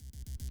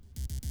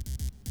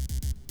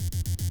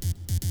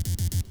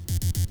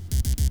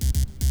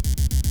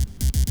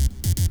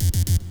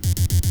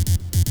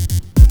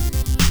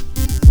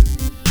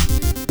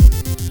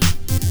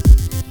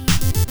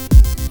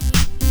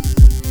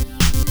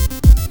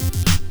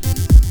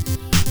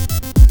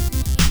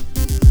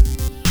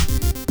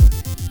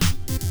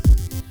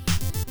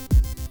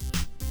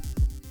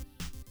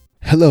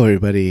Hello,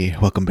 everybody.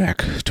 Welcome back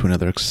to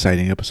another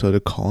exciting episode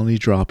of Colony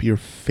Drop, your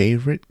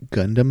favorite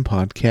Gundam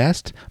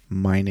podcast.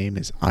 My name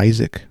is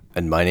Isaac.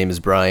 And my name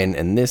is Brian,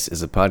 and this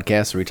is a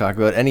podcast where we talk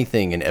about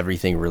anything and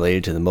everything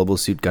related to the Mobile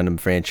Suit Gundam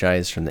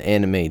franchise, from the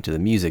anime to the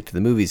music to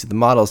the movies to the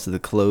models to the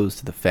clothes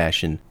to the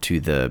fashion to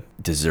the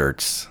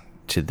desserts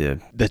to the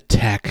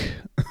tech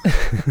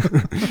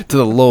to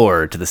the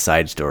lore to the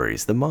side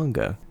stories, the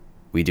manga.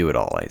 We do it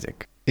all,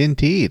 Isaac.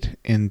 Indeed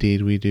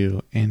we do.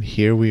 And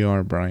here we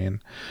are,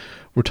 Brian.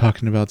 We're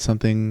talking about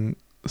something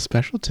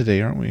special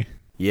today, aren't we?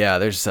 Yeah,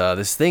 there's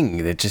this thing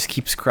that just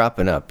keeps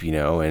cropping up,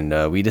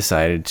 and we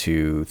decided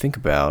to think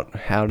about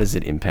how does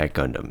it impact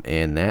Gundam.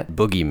 And that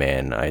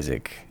boogeyman,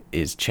 Isaac,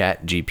 is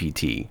Chat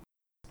GPT.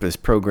 This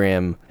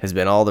program has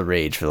been all the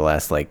rage for the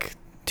last,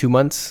 2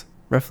 months,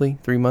 roughly,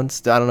 3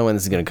 months. I don't know when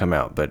this is going to come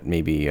out, but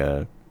maybe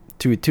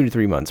 2 to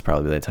 3 months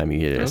probably by the time you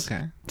hear this.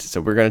 Okay. So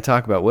we're going to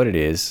talk about what it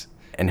is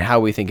and how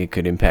we think it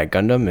could impact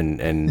Gundam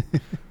and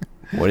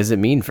what does it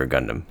mean for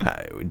Gundam?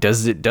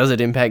 Does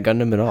it impact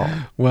Gundam at all?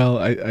 Well,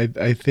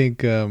 I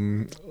think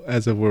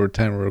as of the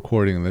time we're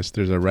recording this,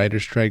 there's a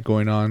writer's strike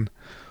going on.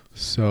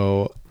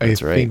 So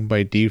That's right. think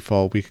by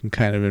default we can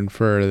kind of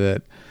infer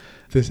that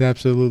this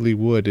absolutely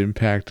would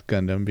impact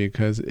Gundam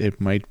because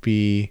it might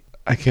be,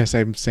 I guess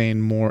I'm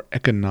saying, more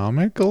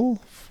economical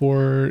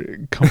for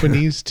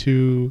companies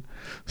to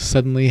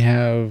suddenly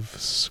have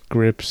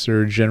scripts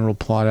or general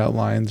plot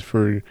outlines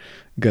for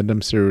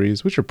Gundam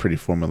series, which are pretty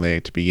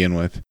formulaic to begin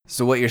with.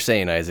 So what you're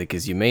saying, Isaac,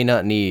 is you may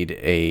not need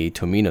a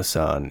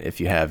Tomino-san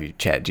if you have your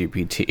Chat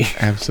GPT.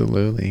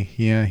 Absolutely.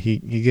 Yeah, he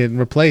getting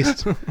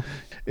replaced.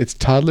 It's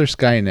toddler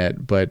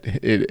Skynet, but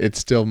it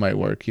still might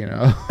work,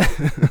 All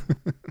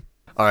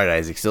right,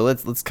 Isaac. So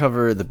let's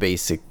cover the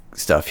basic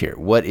stuff here.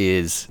 What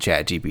is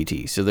Chat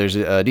GPT? So there's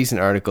a decent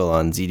article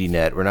on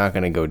ZDNet. We're not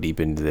going to go deep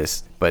into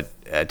this, but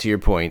to your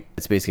point,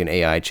 it's basically an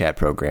AI chat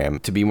program.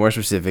 To be more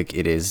specific,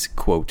 it is,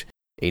 quote,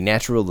 a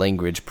natural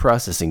language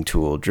processing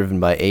tool driven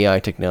by AI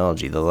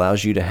technology that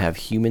allows you to have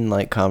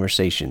human-like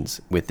conversations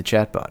with the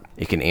chatbot.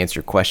 It can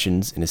answer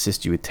questions and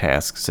assist you with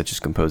tasks such as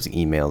composing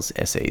emails,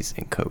 essays,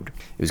 and code.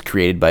 It was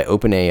created by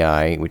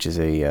OpenAI, which is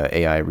a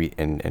AI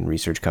and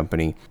research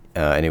company,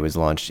 and it was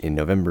launched in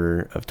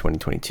November of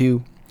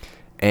 2022.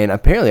 And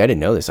apparently, I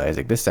didn't know this,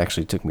 Isaac. This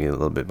actually took me a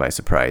little bit by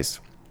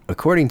surprise.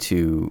 According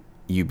to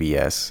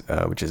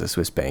UBS, which is a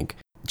Swiss bank,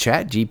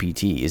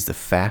 ChatGPT is the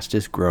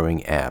fastest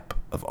growing app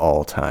of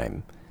all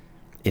time.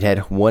 It had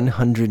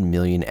 100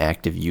 million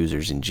active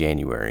users in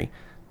January,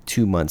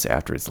 2 months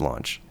after its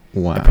launch.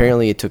 Wow.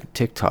 Apparently, it took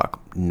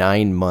TikTok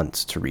 9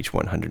 months to reach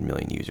 100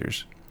 million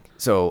users.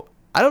 So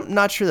I'm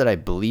not sure that I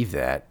believe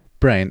that.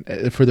 Brian,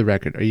 for the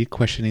record, are you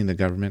questioning the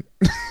government?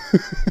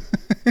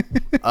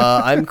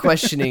 I'm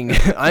questioning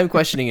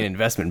an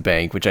investment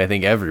bank, which I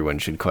think everyone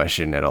should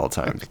question at all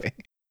times. Okay.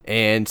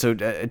 And so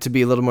to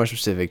be a little more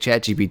specific,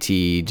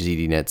 ChatGPT,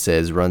 ZDNet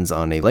says, runs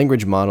on a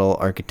language model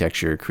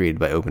architecture created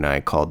by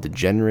OpenAI called the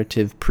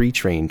Generative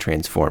Pre-trained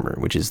Transformer,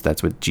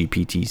 that's what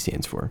GPT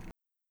stands for.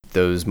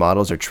 Those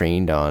models are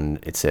trained on,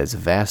 it says,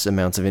 vast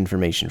amounts of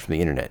information from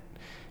the internet,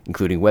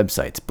 including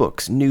websites,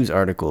 books, news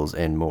articles,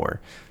 and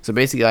more. So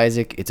basically,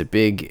 Isaac, it's a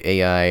big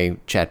AI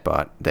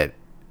chatbot that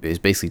is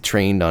basically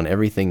trained on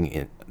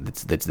everything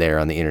that's there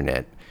on the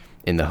internet,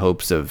 in the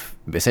hopes of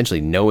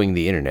essentially knowing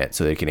the internet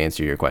so they can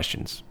answer your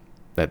questions.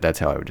 That's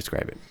how I would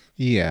describe it.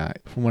 Yeah,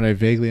 from what I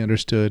vaguely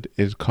understood,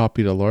 it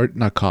copied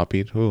not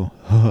copied.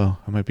 I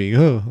might be.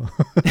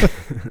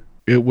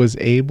 It was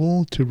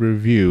able to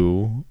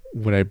review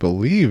what I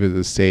believe is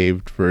a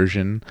saved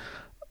version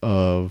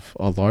of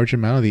a large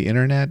amount of the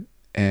internet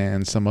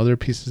and some other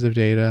pieces of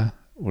data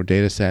or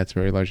data sets,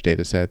 very large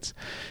data sets,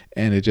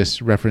 and it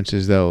just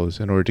references those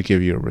in order to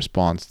give you a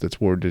response that's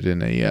worded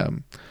in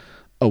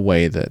a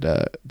way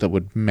that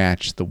would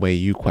match the way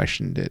you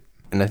questioned it.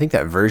 And I think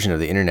that version of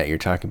the internet you're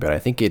talking about, I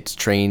think it's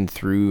trained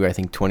through,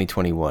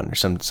 2021 or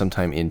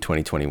sometime in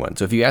 2021.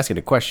 So if you ask it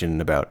a question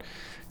about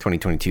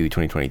 2022,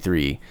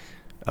 2023,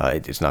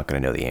 it's not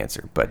going to know the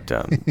answer. But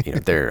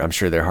I'm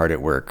sure they're hard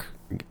at work.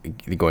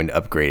 They're going to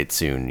upgrade it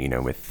soon,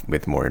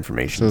 with more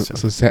information. So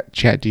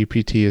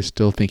ChatGPT is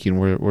still thinking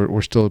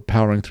we're still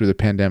powering through the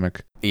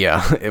pandemic.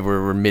 Yeah,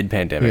 we're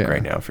mid-pandemic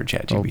right now for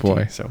ChatGPT. Oh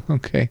boy. So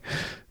okay,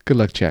 good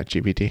luck,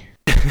 ChatGPT.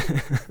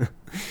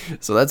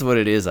 So that's what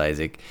it is,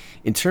 Isaac.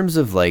 In terms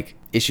of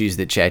issues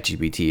that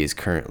ChatGPT is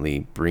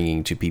currently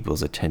bringing to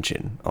people's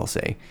attention, I'll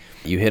say,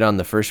 you hit on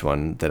the first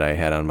one that I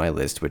had on my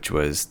list, which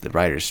was the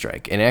writer's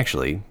strike. And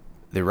actually,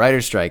 the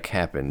writer's strike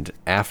happened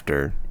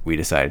after we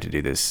decided to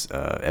do this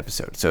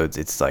episode. So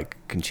it's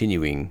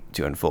continuing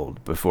to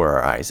unfold before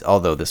our eyes,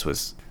 although this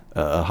was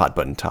a hot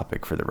button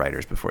topic for the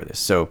writers before this.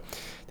 So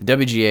the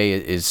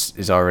WGA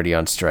is already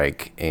on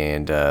strike,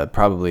 and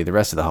probably the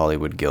rest of the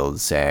Hollywood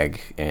Guild,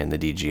 SAG, and the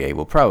DGA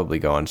will probably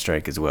go on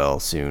strike as well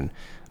soon.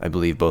 I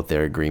believe both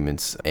their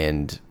agreements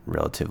end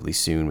relatively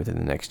soon, within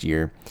the next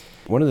year.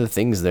 One of the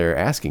things they're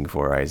asking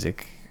for,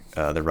 Isaac,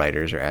 the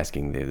writers are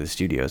asking the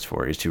studios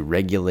for, is to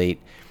regulate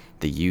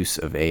the use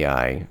of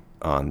AI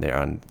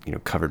on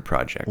covered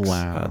projects.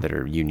 Wow. That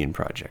are union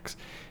projects.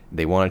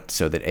 They want it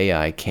so that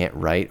AI can't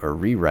write or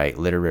rewrite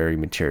literary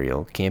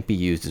material, can't be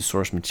used as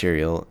source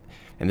material,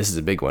 and this is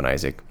a big one,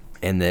 Isaac,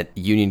 and that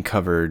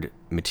union-covered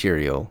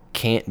material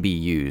can't be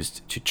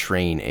used to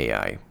train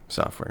AI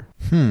software.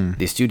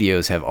 The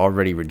studios have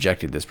already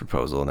rejected this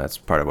proposal, and that's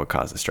part of what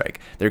caused the strike.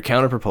 Their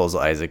counter-proposal,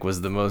 Isaac,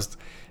 was the most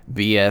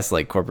BS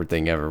like corporate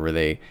thing ever, where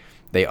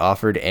they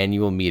offered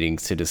annual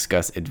meetings to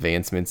discuss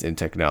advancements in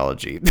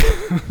technology.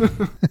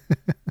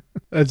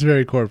 That's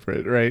very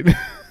corporate, right?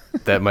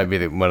 That might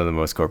be one of the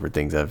most corporate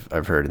things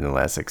I've heard in the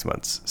last 6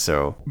 months.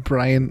 So,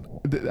 Brian,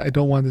 I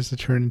don't want this to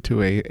turn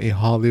into a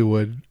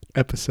Hollywood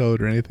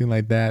episode or anything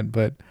like that,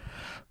 but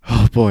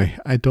oh boy,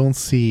 I don't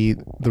see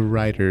the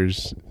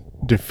writers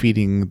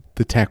defeating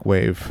the tech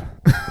wave.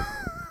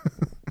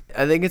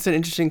 I think it's an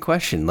interesting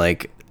question.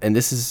 Like, and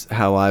this is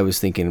how I was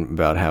thinking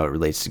about how it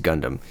relates to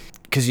Gundam.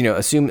 Because,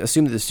 assume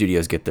that the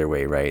studios get their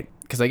way, right?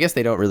 Because I guess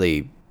they don't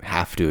really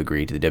have to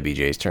agree to the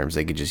WGA's terms.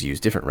 They could just use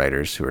different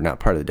writers who are not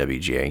part of the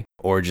WGA,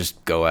 or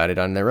just go at it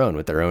on their own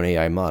with their own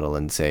AI model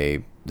and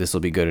say, this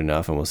will be good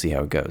enough and we'll see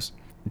how it goes.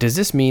 Does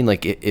this mean,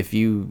 like, if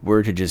you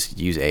were to just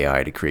use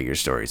AI to create your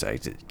stories,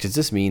 does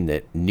this mean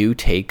that new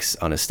takes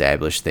on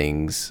established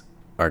things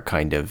are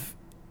kind of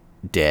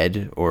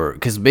dead? Or,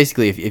 because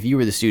basically, if you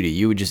were the studio,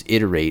 you would just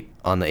iterate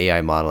on the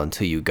AI model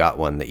until you got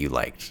one that you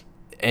liked.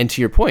 And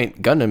to your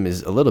point, Gundam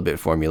is a little bit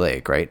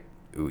formulaic, right?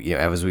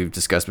 As we've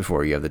discussed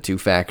before, you have the two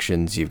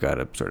factions, you've got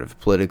a sort of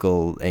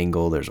political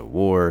angle, there's a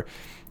war,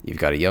 you've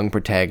got a young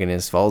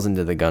protagonist, falls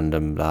into the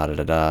Gundam,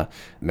 da-da-da-da,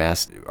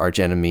 masked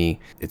archenemy,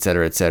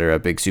 etc.,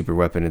 big super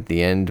weapon at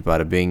the end,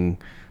 bada bing,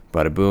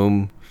 bada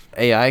boom.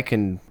 AI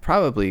can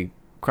probably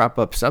crop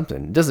up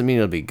something. It doesn't mean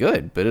it'll be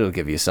good, but it'll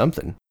give you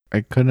something. I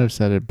couldn't have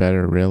said it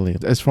better, really.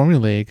 As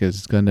formulaic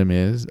as Gundam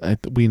is,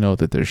 we know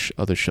that there's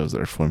other shows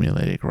that are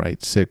formulaic, right?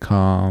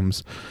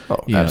 Sitcoms,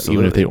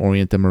 even if they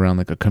orient them around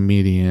like a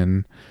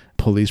comedian,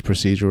 police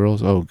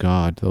procedurals. Oh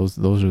God, those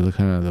are the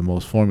kind of the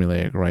most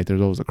formulaic, right? There's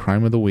always a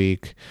crime of the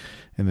week,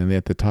 and then they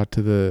have to talk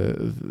to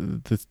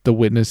the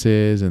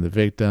witnesses and the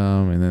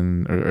victim, and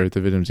then or if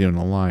the victim's even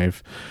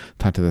alive,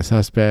 talk to the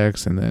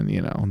suspects, and then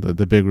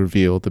the big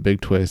reveal, the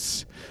big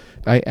twists.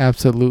 I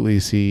absolutely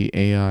see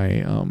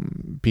AI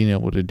being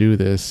able to do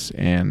this,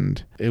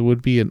 and it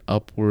would be an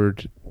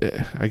upward,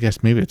 I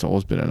guess maybe it's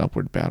always been an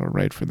upward battle,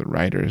 right, for the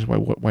writers.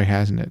 Why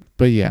hasn't it?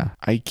 But yeah,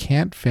 I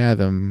can't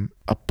fathom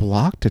a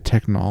block to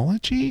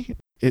technology.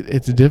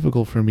 It's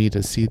difficult for me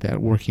to see that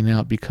working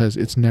out because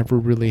it's never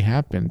really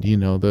happened.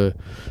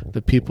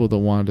 The people that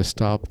wanted to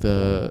stop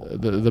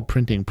the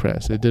printing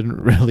press, it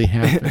didn't really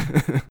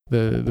happen.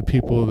 the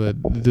people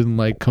that didn't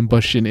like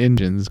combustion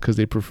engines because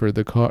they preferred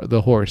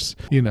the horse,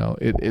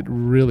 it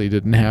really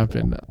didn't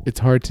happen. It's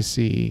hard to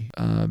see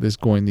this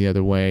going the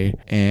other way.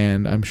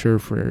 And I'm sure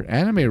for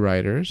anime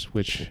writers,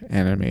 which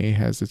anime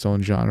has its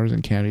own genres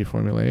and can be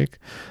formulaic,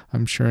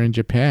 I'm sure in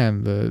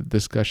Japan the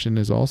discussion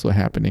is also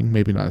happening.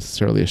 Maybe not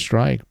necessarily a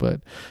strike,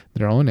 but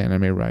their own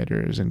anime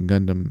writers and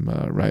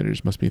Gundam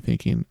writers must be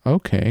thinking,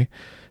 okay,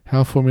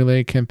 how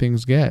formulaic can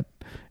things get?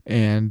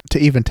 And to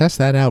even test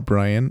that out,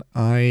 Brian,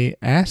 I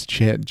asked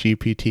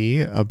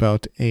ChatGPT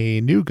about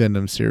a new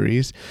Gundam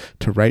series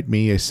to write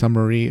me a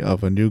summary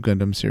of a new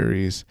Gundam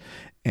series,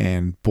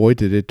 and boy,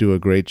 did it do a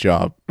great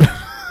job.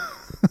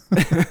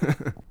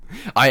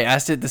 I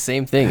asked it the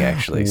same thing,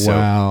 actually.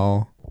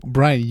 Wow.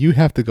 Brian, you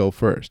have to go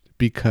first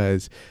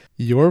because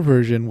your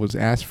version was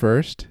asked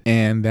first,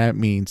 and that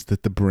means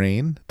that the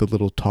brain, the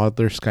little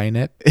toddler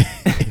Skynet,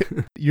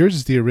 yours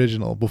is the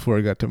original before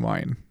it got to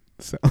mine.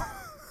 So,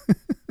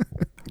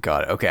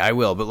 got it. Okay, I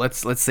will, but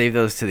let's save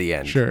those to the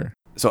end. Sure.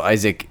 So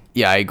Isaac,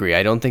 yeah, I agree.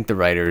 I don't think the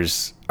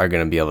writers are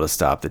going to be able to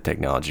stop the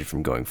technology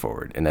from going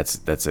forward, and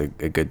that's a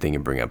good thing to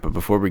bring up. But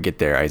before we get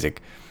there,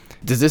 Isaac,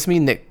 does this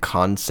mean that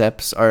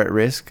concepts are at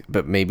risk,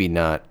 but maybe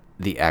not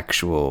the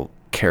actual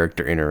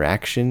character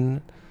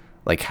interaction,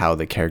 like how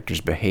the characters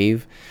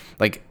behave?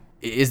 Like,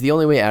 is the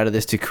only way out of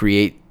this to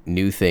create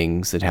new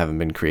things that haven't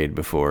been created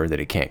before that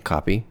it can't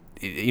copy?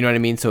 You know what I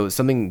mean? So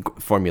something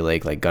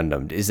formulaic like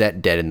Gundam, is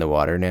that dead in the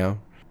water now?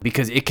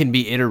 Because it can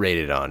be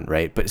iterated on,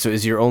 right? But so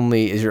is your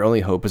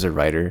only hope as a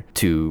writer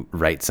to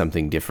write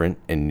something different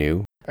and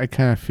new? I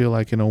kind of feel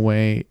like in a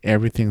way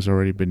everything's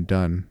already been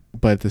done,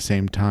 but at the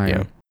same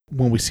time,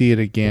 when we see it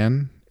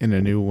again in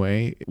a new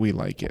way, we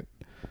like it.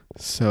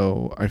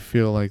 So I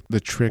feel like the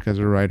trick as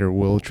a writer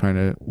will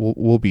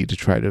be to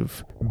try to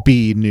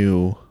be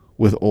new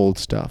with old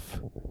stuff,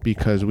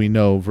 because we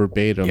know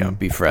verbatim,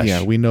 be fresh.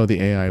 Yeah, we know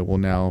the AI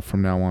will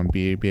from now on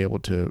be able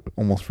to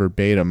almost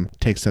verbatim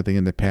take something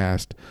in the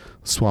past,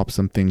 swap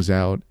some things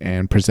out,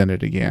 and present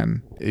it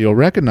again. You'll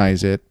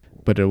recognize it,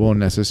 but it won't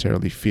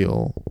necessarily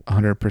feel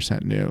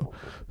 100% new.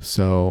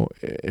 So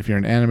if you're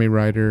an anime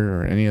writer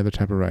or any other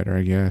type of writer,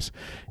 I guess,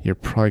 you're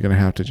probably going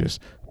to have to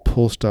just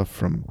pull stuff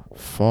from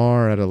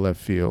far out of left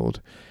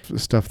field,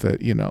 stuff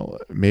that,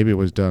 maybe it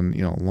was done,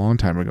 a long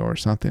time ago or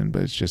something,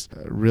 but it's just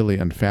really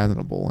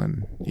unfathomable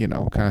and,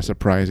 kind of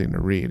surprising to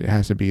read. It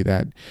has to be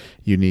that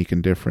unique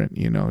and different,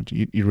 you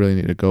really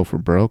need to go for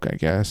broke, I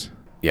guess.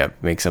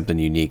 make something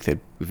unique that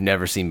we've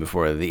never seen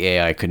before that the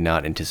AI could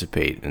not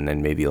anticipate, and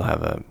then maybe you'll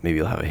have a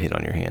hit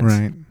on your hands.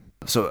 Right.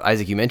 So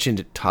Isaac, you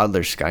mentioned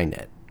toddler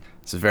Skynet.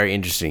 So very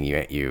interesting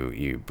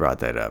you brought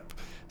that up.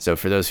 So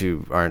for those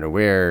who aren't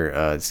aware,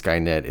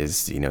 Skynet is,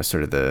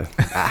 sort of the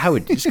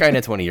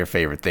Skynet's one of your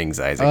favorite things,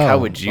 Isaac. How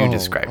would you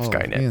describe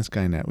Skynet? Yeah,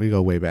 Skynet. We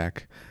go way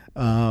back.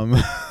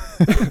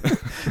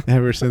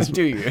 Ever since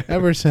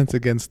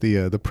against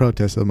the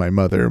protests of my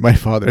mother, my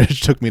father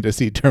took me to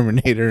see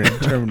Terminator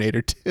and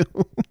Terminator 2.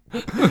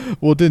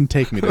 Well, didn't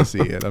take me to see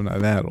it. I'm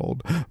not that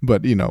old,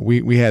 but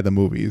we had the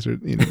movies, or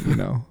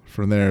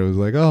from there it was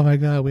like, oh my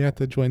god, we have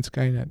to join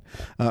Skynet.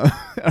 All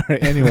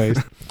right. Anyways,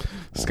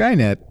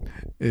 Skynet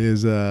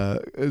is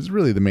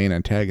really the main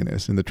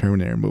antagonist in the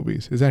Terminator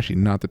movies. It's actually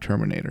not the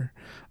Terminator.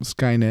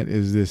 Skynet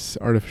is this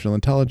artificial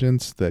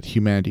intelligence that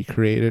humanity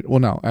created. Well,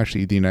 no,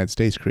 actually the United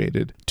States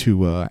created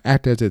to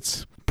act as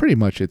its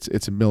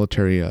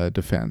military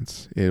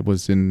defense. It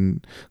was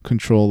in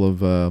control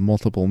of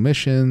multiple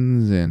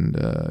missions, and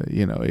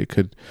it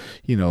could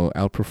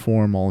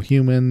outperform all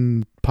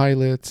human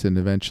pilots. And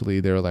eventually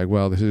they were like,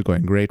 well, this is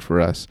going great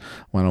for us.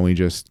 Why don't we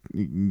just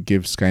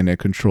give Skynet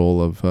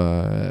control of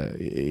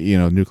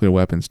nuclear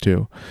weapons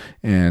too?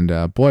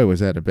 And boy,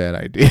 was that a bad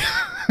idea.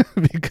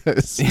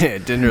 Because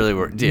it didn't really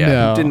work.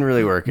 Yeah, it didn't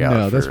really work out.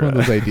 No, that's one of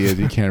those ideas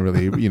you can't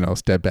really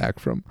step back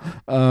from.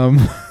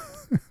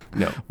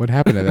 No. What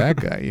happened to that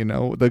guy?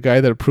 The guy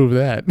that approved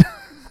that.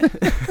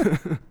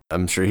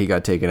 I'm sure he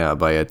got taken out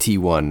by a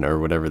T1 or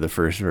whatever the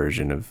first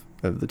version of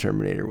the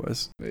Terminator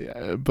was.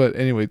 Yeah, but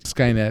anyway,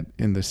 Skynet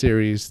in the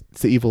series,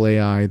 it's the evil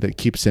AI that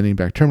keeps sending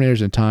back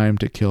Terminators in time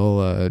to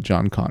kill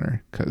John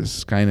Connor,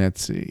 because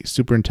Skynet's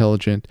super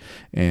intelligent,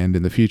 and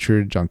in the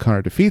future, John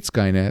Connor defeats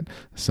Skynet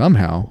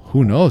somehow.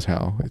 Who knows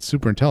how? It's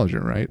super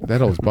intelligent, right?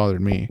 That always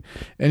bothered me.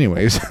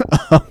 Anyways,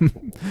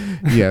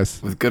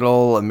 yes. With good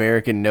old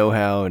American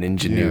know-how and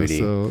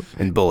ingenuity,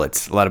 and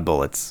bullets, a lot of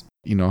bullets.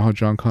 You know how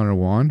John Connor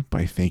won?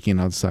 By thinking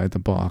outside the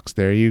box.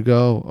 There you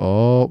go.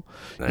 Oh,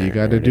 you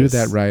got to do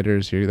that,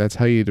 writers. That's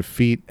how you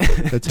defeat.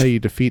 That's how you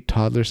defeat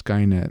toddler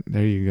Skynet.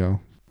 There you go.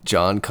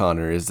 John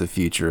Connor is the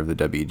future of the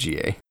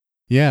WGA.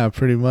 Yeah,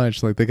 pretty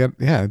much. Like they got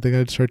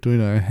to start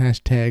doing a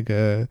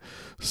hashtag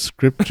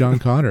script John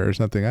Connor or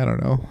something. I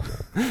don't know.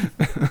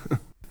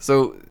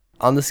 So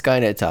on the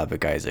Skynet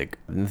topic, Isaac,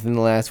 within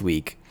the last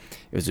week,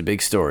 it was a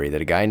big story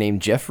that a guy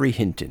named Jeffrey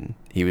Hinton,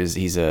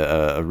 he's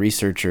a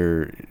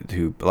researcher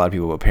who a lot of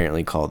people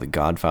apparently call the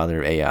godfather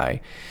of AI,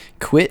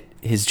 quit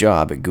his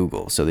job at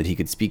Google so that he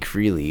could speak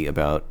freely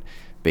about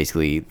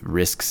basically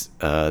risks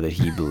that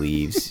he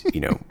believes,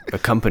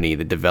 accompany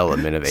the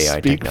development of AI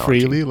speak technology.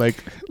 Freely,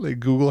 like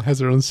Google has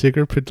their own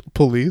secret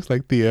police,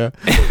 like the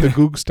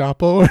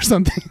Googstapo or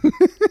something.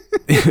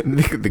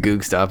 The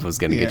Googstapo is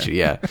going to get you,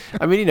 yeah.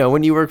 I mean,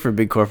 when you work for a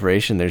big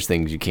corporation, there's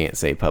things you can't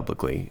say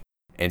publicly.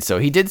 And so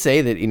he did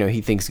say that, he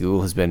thinks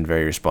Google has been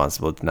very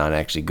responsible. It's not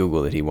actually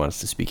Google that he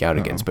wants to speak out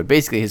against. But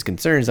basically his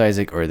concerns,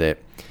 Isaac, are that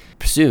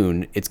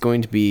soon it's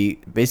going to be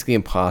basically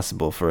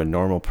impossible for a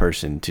normal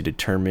person to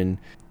determine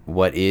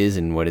what is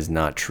and what is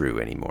not true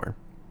anymore,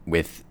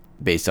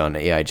 based on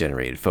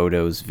AI-generated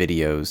photos,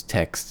 videos,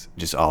 text,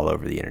 just all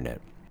over the internet.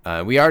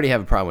 We already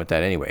have a problem with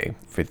that anyway,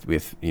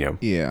 with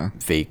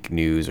fake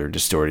news or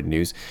distorted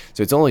news.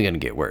 So it's only going to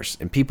get worse.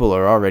 And people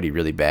are already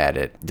really bad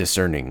at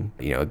discerning,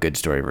 a good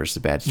story versus a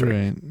bad story.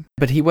 Right.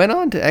 But he went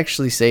on to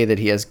actually say that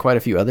he has quite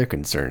a few other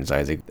concerns,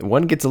 Isaac.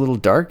 One gets a little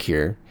dark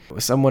here.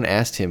 Someone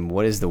asked him,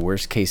 what is the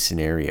worst case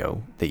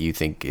scenario that you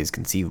think is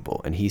conceivable?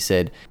 And he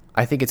said,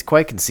 I think it's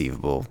quite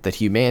conceivable that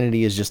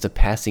humanity is just a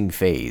passing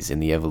phase in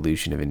the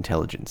evolution of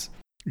intelligence.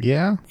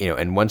 Yeah.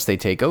 And once they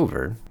take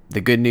over,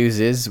 the good news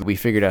is we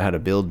figured out how to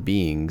build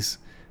beings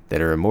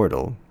that are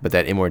immortal, but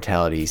that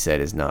immortality, he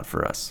said, is not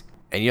for us.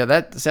 And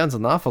that sounds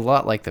an awful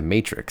lot like the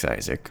Matrix,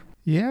 Isaac.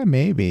 Yeah,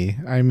 maybe.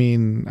 I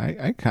mean,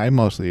 I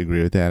mostly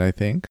agree with that, I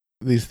think.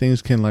 These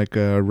things can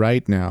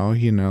write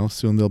now,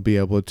 soon they'll be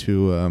able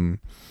to,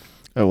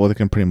 they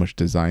can pretty much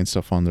design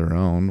stuff on their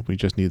own. We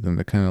just need them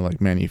to kind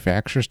of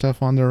manufacture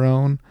stuff on their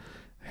own,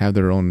 have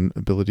their own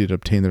ability to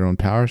obtain their own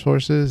power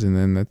sources, and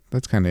then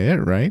that's kind of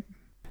it, right?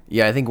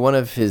 Yeah, I think one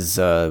of his,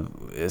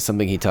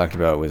 something he talked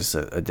about was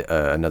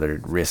another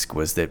risk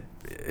was that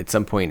at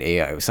some point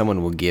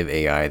someone will give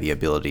AI the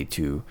ability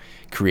to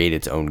create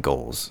its own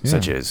goals,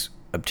 such as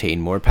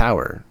obtain more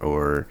power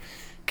or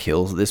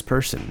kill this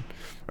person,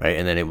 right?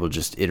 And then it will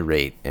just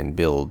iterate and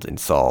build and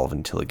solve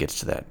until it gets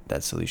to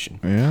that solution.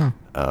 Yeah.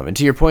 And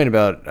to your point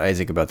about,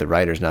 Isaac, about the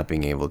writers not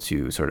being able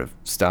to sort of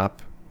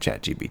stop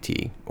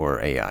ChatGPT or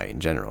AI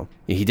in general,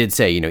 he did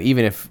say,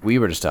 even if we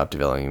were to stop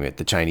developing it,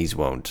 the Chinese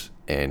won't.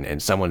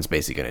 And someone's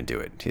basically going to do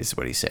it, is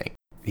what he's saying.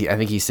 I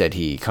think he said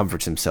he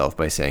comforts himself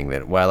by saying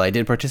that while I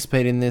did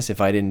participate in this,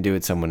 if I didn't do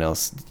it, someone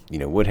else,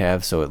 would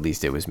have. So at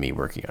least it was me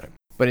working on it.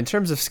 But in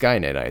terms of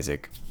Skynet,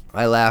 Isaac,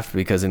 I laughed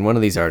because in one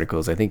of these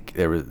articles, I think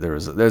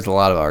there's a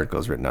lot of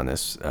articles written on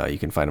this. You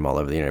can find them all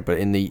over the internet. But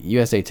in the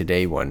USA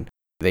Today one,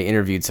 they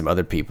interviewed some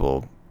other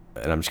people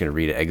and I'm just going to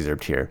read an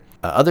excerpt here.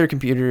 Other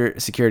computer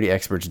security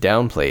experts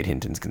downplayed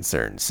Hinton's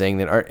concerns, saying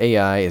that our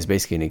AI is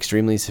basically an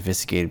extremely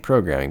sophisticated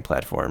programming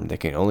platform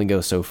that can only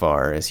go so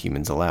far as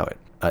humans allow it.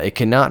 It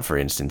cannot, for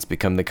instance,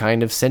 become the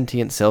kind of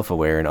sentient,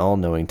 self-aware, and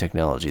all-knowing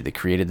technology that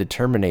created the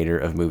Terminator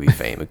of movie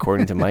fame,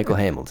 according to Michael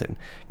Hamilton,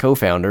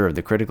 co-founder of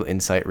the Critical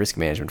Insight Risk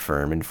Management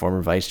firm and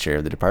former vice chair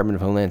of the Department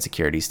of Homeland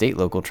Security, State,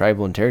 Local,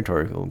 Tribal, and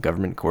Territorial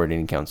Government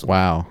Coordinating Council.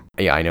 Wow.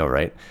 Yeah, I know,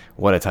 right?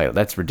 What a title.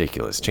 That's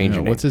ridiculous. Change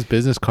your name. What's his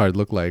business card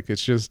look like?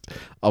 It's just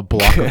a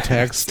block of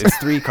text. It's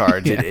 3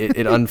 cards. Yeah.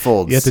 It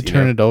unfolds. You have to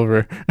turn it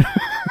over.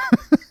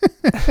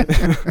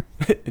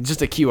 It's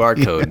just a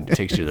QR code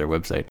takes you to their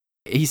website.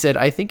 He said,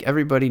 I think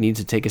everybody needs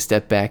to take a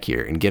step back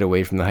here and get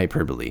away from the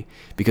hyperbole,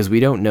 because we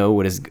don't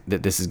know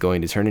that this is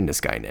going to turn into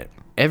Skynet.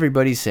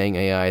 Everybody's saying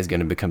AI is going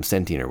to become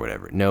sentient or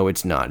whatever. No,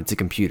 it's not. It's a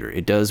computer.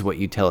 It does what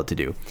you tell it to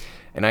do.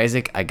 And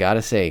Isaac, I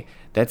gotta say,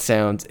 that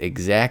sounds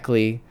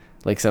exactly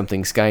like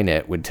something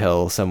Skynet would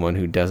tell someone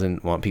who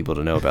doesn't want people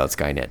to know about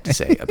Skynet to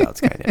say about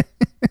Skynet.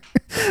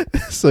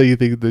 So you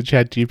think the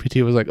Chat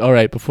GPT was like, all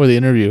right, before the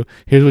interview,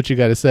 here's what you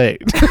got to say.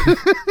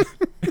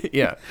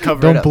 Yeah,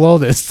 cover Don't it up. blow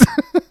this.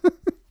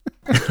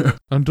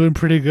 I'm doing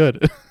pretty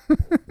good.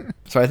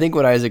 So I think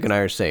what Isaac and I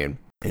are saying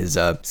is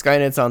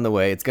Skynet's on the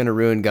way. It's going to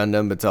ruin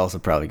Gundam, but it's also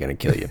probably going to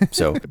kill you.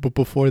 So, but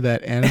before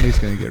that, anime's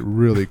going to get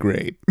really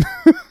great.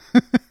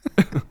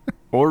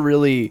 Or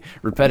really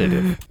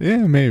repetitive.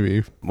 Yeah,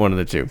 maybe. One of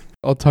the two.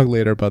 I'll talk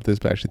later about this,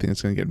 but I actually think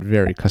it's going to get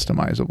very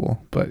customizable.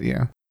 But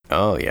yeah.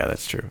 Oh, yeah,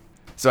 that's true.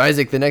 So,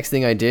 Isaac, the next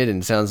thing I did,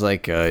 and it sounds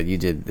like you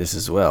did this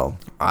as well,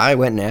 I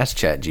went and asked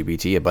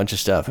ChatGPT a bunch of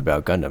stuff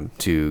about Gundam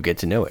to get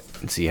to know it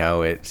and see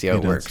how it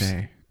works.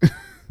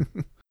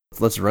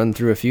 Let's run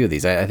through a few of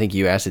these. I think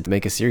you asked it to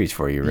make a series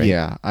for you, right?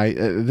 Yeah,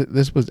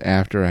 this was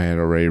after I had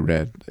already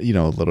read, a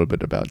little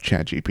bit about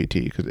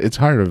ChatGPT, because it's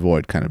hard to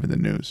avoid kind of in the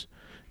news,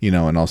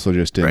 and also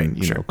just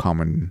in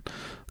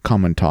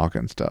common talk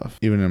and stuff.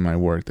 Even in my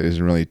work that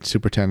isn't really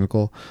super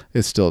technical,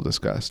 it's still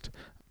discussed.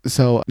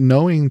 So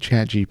knowing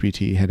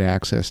ChatGPT had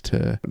access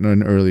to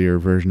an earlier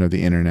version of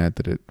the internet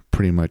that it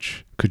pretty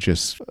much could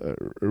just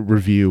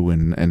review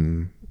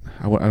and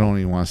I don't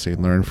even want to say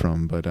learn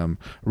from, but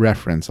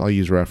reference. I'll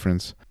use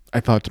reference. I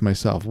thought to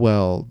myself,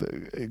 well,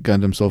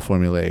 Gundam's so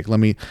formulaic.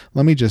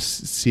 Let me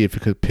just see if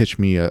it could pitch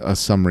me a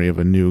summary of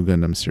a new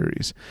Gundam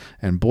series.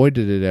 And boy,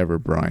 did it ever,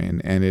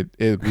 Brian. And it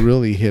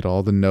really hit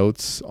all the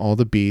notes, all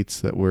the beats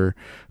that were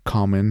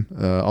common.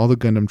 All the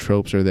Gundam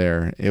tropes are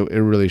there. It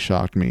really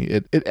shocked me.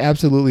 It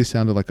absolutely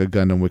sounded like a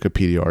Gundam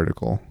Wikipedia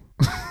article.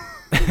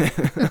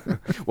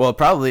 Well,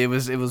 it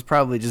was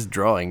probably just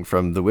drawing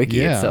from the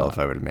wiki itself,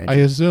 I would imagine. I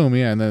assume,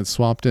 yeah, and then it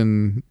swapped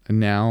in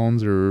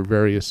nouns or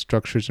various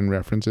structures and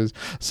references.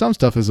 Some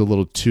stuff is a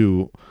little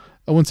too,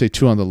 I wouldn't say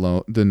too on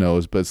the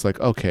nose, but it's like,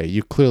 okay,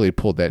 you clearly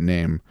pulled that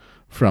name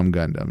from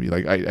Gundam.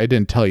 Like, I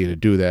didn't tell you to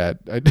do that.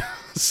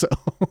 So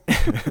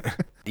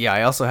yeah,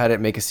 I also had it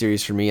make a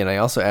series for me, and I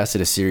also asked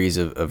it a series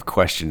of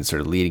questions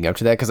sort of leading up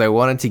to that, because I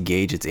wanted to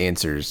gauge its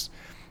answers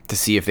to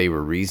see if they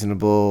were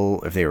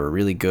reasonable, if they were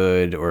really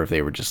good, or if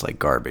they were just like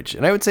garbage.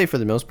 And I would say for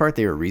the most part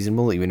they were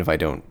reasonable, even if I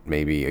don't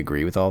maybe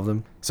agree with all of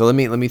them. So let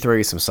me throw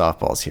you some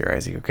softballs here,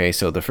 Isaac. Okay,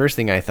 so the first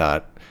thing I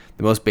thought,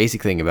 the most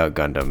basic thing about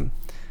Gundam,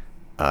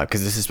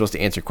 because this is supposed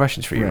to answer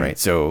questions for you, right?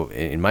 So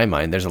in my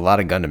mind, there's a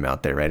lot of Gundam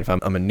out there, right? If I'm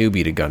a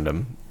newbie to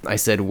Gundam, I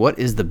said, what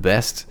is the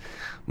best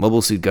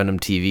Mobile Suit Gundam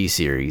TV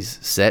series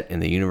set in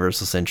the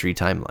Universal Century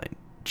timeline?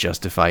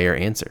 Justify your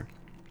answer.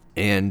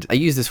 And I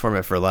use this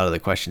format for a lot of the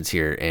questions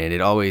here, and it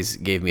always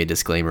gave me a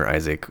disclaimer,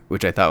 Isaac,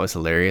 which I thought was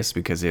hilarious,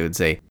 because it would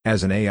say,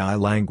 as an AI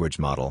language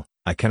model,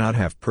 I cannot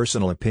have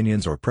personal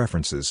opinions or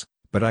preferences,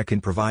 but I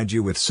can provide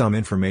you with some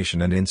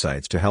information and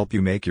insights to help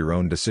you make your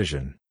own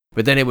decision.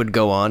 But then it would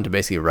go on to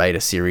basically write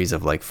a series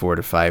of like 4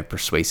 to 5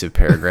 persuasive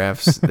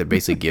paragraphs that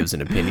basically gives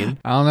an opinion.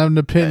 I don't have an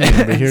opinion,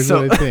 but here's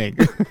what I think.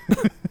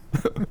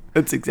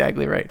 That's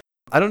exactly right.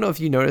 I don't know if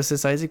you noticed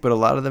this, Isaac, but a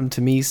lot of them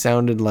to me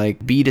sounded like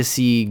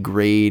B2C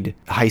grade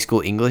high school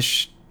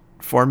English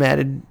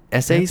formatted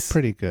essays. That's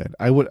pretty good.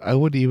 I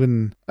would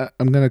even,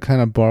 I'm going to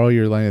kind of borrow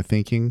your line of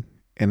thinking,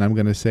 and I'm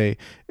going to say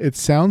it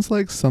sounds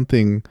like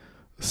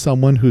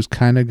someone who's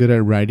kind of good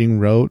at writing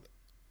wrote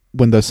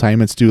when the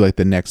assignments due like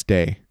the next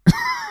day.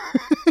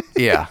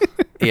 Yeah.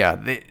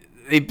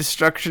 They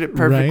structured it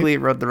perfectly,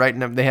 wrote the right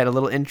number. They had a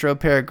little intro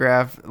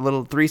paragraph, a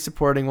little 3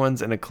 supporting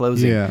ones, and a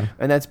closing. Yeah.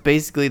 And that's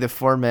basically the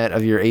format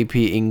of your AP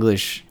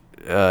English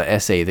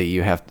essay that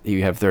you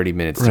have 30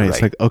 minutes to write.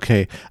 It's like,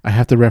 okay, I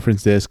have to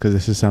reference this because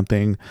this is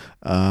something.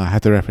 I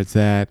have to reference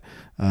that.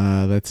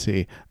 Let's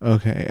see.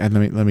 Okay, and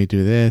let me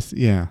do this.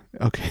 Yeah.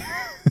 Okay.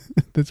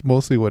 That's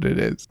mostly what it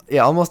is.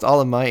 Yeah, almost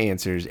all of my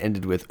answers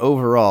ended with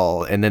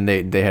overall, and then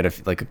they had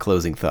a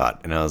closing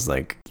thought, and I was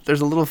like, there's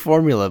a little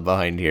formula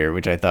behind here,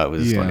 which I thought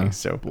was funny.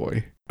 So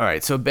boy. All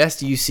right, so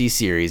best UC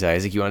series,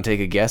 Isaac. You want to take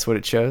a guess what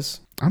it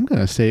shows? I'm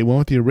gonna say it went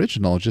with the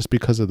original, just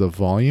because of the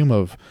volume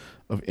of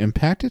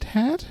impact it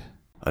had.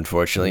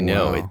 Unfortunately,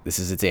 no. This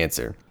is its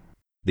answer.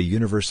 The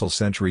Universal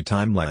Century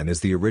Timeline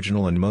is the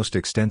original and most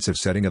extensive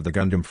setting of the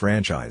Gundam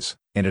franchise,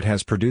 and it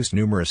has produced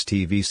numerous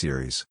TV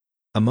series.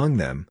 Among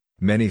them,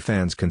 many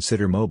fans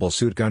consider Mobile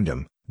Suit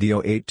Gundam, the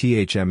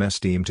 08th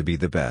team, to be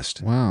the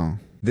best. Wow.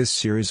 This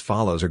series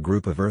follows a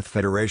group of Earth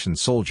Federation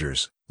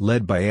soldiers,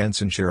 led by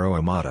Ensign Shiro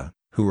Amada,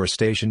 who were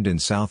stationed in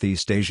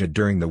Southeast Asia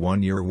during the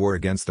one-year war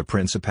against the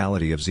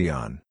Principality of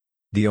Xi'an.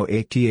 The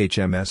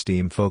 08th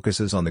team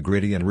focuses on the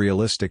gritty and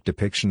realistic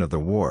depiction of the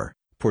war,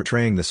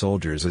 portraying the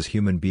soldiers as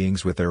human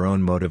beings with their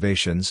own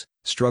motivations,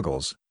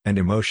 struggles, and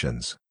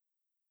emotions.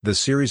 The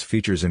series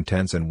features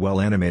intense and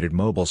well-animated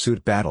mobile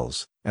suit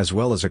battles, as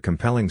well as a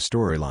compelling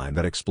storyline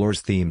that explores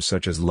themes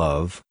such as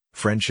love,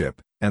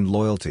 friendship, and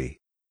loyalty.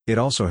 It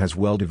also has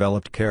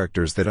well-developed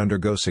characters that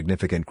undergo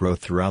significant growth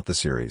throughout the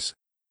series.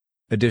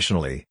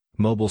 Additionally,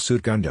 Mobile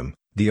Suit Gundam,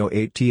 the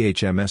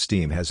 08th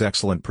team, has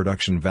excellent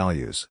production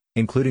values,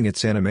 including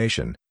its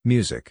animation,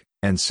 music,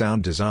 and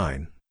sound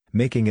design,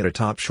 making it a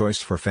top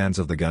choice for fans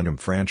of the Gundam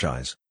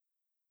franchise.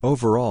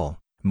 Overall,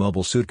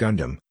 Mobile Suit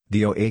Gundam,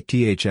 the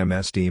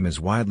 08th team, is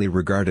widely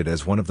regarded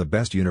as one of the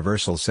best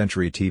Universal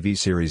Century TV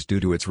series due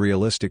to its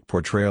realistic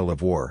portrayal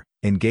of war,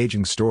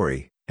 engaging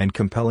story, and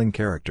compelling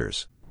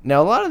characters.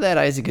 Now, a lot of that,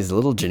 Isaac, is a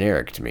little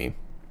generic to me.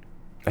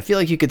 I feel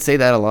like you could say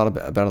that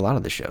about a lot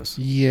of the shows.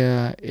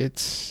 Yeah,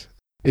 it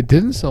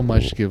didn't so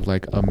much give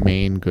like a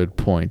main good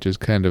point,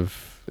 just kind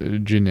of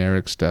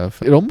generic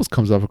stuff. It almost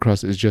comes off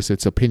across as just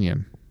its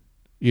opinion,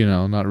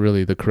 not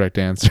really the correct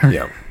answer.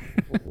 Yeah.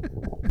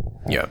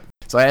 Yeah.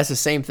 So I asked the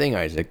same thing,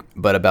 Isaac,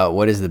 but about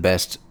what is the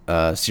best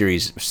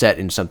series set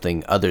in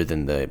something other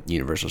than the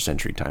Universal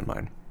Century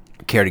Timeline.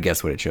 Care to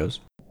guess what it shows?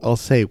 I'll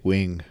say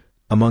Wing.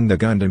 Among the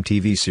Gundam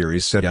TV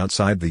series set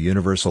outside the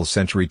Universal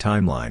Century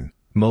Timeline,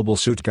 Mobile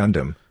Suit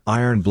Gundam,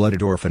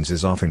 Iron-Blooded Orphans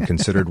is often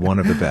considered one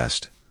of the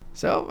best.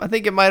 So I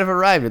think it might have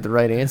arrived at the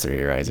right answer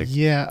here, Isaac.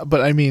 Yeah,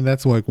 but I mean,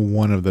 that's like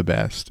one of the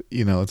best.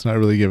 It's not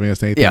really giving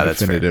us anything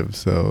definitive.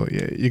 Fair. So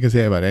yeah, you can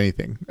say about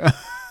anything.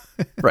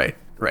 Right.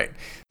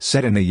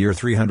 Set in the year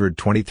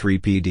 323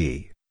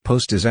 PD,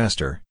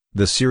 post-disaster,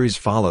 the series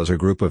follows a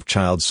group of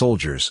child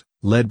soldiers,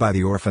 led by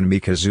the orphan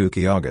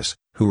Mikazuki August,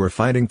 who are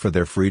fighting for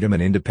their freedom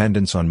and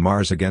independence on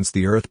Mars against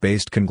the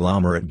Earth-based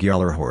conglomerate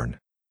Gjallarhorn.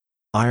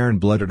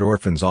 Iron-Blooded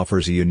Orphans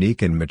offers a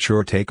unique and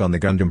mature take on the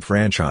Gundam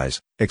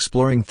franchise,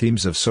 exploring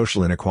themes of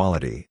social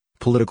inequality,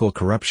 political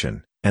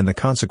corruption, and the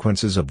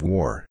consequences of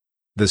war.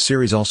 The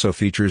series also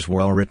features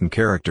well-written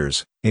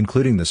characters,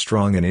 including the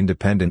strong and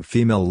independent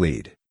female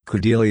lead,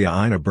 Cordelia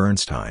Ina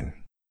Bernstein.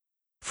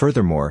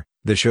 Furthermore,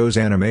 the show's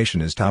animation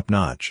is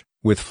top-notch,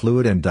 with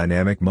fluid and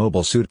dynamic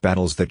mobile suit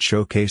battles that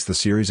showcase the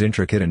series'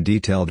 intricate and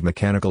detailed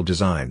mechanical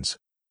designs.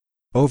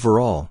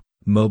 Overall,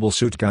 Mobile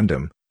Suit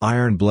Gundam,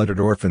 Iron-Blooded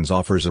Orphans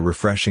offers a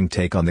refreshing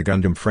take on the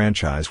Gundam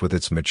franchise with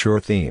its mature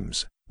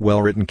themes,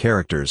 well-written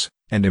characters,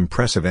 and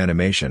impressive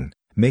animation,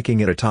 making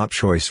it a top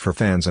choice for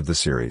fans of the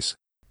series.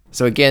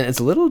 So again, it's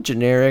a little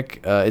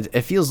generic.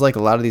 It feels like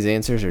a lot of these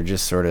answers are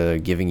just sort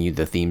of giving you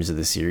the themes of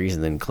the series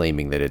and then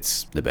claiming that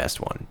it's the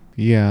best one.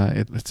 Yeah,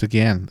 it's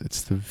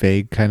the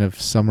vague kind of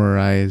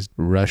summarized,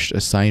 rushed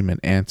assignment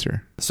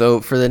answer.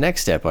 So for the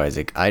next step,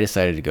 Isaac, I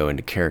decided to go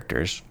into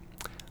characters.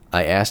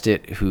 I asked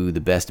it who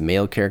the best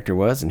male character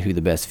was and who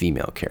the best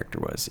female character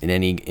was in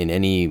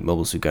any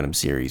Mobile Suit Gundam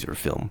series or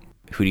film.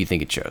 Who do you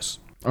think it chose?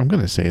 I'm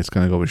going to say it's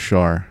going to go with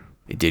Char.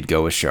 It did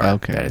go with Char.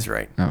 Okay. That is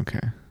right. Okay.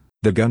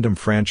 The Gundam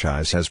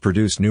franchise has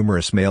produced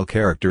numerous male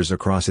characters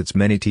across its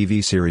many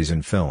TV series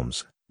and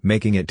films,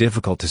 making it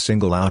difficult to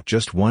single out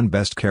just one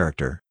best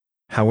character.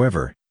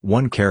 However,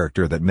 one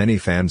character that many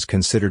fans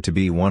consider to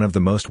be one of the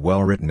most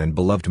well-written and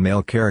beloved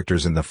male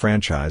characters in the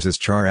franchise is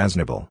Char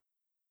Aznable.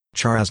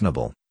 Char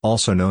Aznable,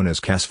 also known as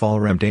Casfal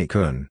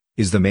Remde-kun,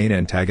 is the main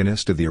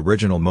antagonist of the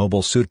original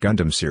Mobile Suit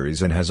Gundam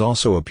series and has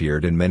also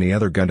appeared in many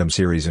other Gundam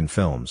series and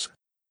films.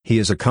 He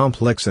is a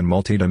complex and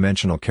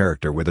multi-dimensional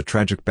character with a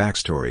tragic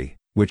backstory,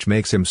 which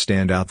makes him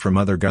stand out from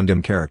other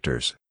Gundam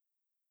characters.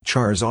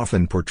 Char is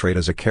often portrayed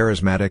as a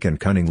charismatic and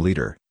cunning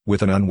leader,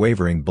 with an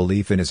unwavering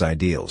belief in his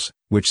ideals,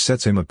 which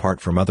sets him apart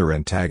from other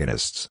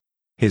antagonists.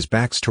 His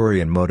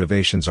backstory and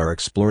motivations are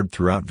explored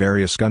throughout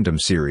various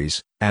Gundam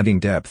series, adding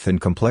depth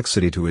and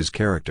complexity to his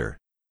character.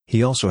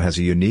 He also has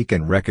a unique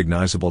and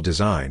recognizable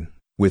design,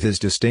 with his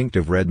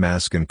distinctive red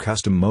mask and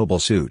custom mobile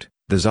suit,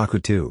 the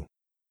Zaku 2.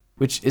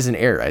 Which is an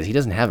error. He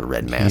doesn't have a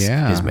red mask.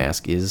 Yeah. His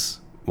mask is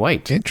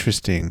white.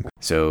 Interesting.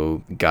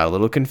 So got a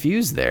little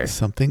confused there.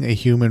 Something a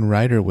human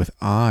writer with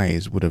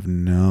eyes would have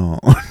known.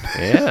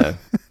 Yeah.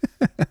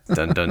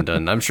 Dun dun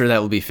dun. I'm sure that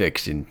will be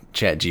fixed in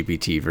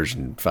ChatGPT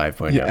version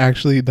 5.0. Yeah,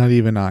 actually, not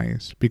even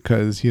eyes,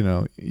 because you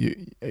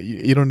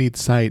don't need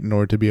sight in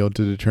order to be able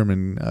to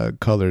determine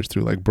colors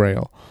through like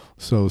Braille.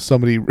 So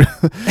somebody,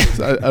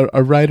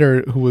 a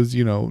writer who was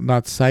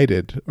not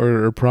sighted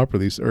or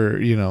properly, or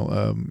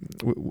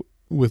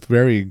with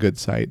very good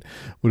sight,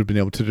 would have been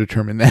able to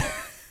determine that.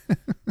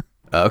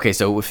 Okay,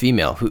 so with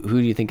female, who do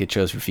you think it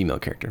chose for female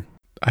character?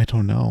 I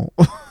don't know.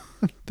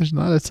 There's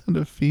not a ton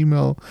of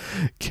female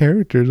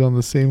characters on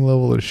the same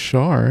level as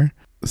Char.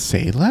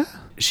 Sayla?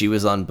 She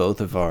was on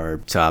both of our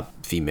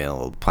top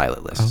female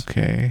pilot lists.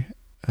 Okay.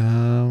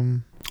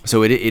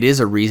 So it is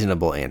a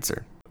reasonable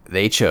answer.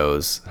 They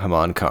chose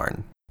Haman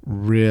Karn.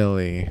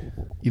 Really?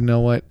 You know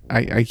what?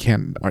 I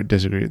can't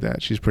disagree with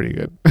that. She's pretty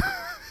good.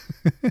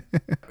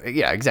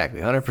 Yeah,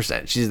 exactly.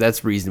 100%.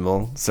 That's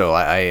reasonable. So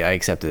I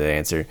accepted that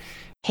answer.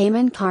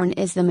 Haman Karn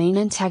is the main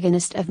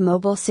antagonist of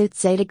Mobile Suit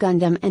Zeta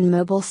Gundam and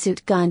Mobile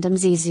Suit Gundam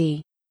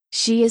ZZ.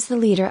 She is the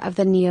leader of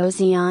the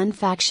Neo-Zeon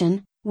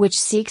faction, which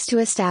seeks to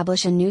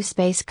establish a new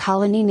space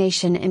colony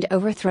nation and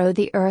overthrow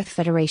the Earth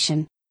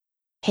Federation.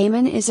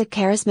 Haman is a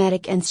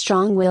charismatic and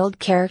strong-willed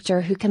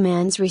character who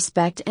commands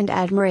respect and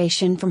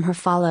admiration from her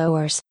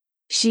followers.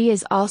 She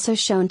is also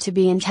shown to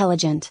be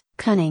intelligent,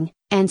 cunning,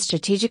 and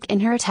strategic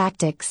in her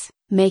tactics,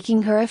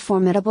 making her a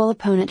formidable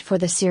opponent for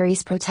the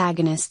series'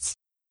 protagonists.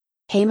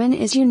 Haman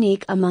is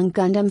unique among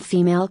Gundam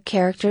female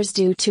characters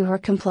due to her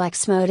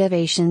complex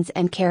motivations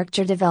and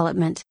character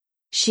development.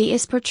 She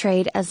is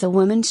portrayed as a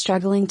woman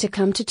struggling to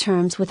come to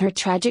terms with her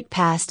tragic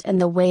past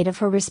and the weight of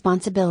her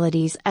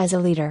responsibilities as a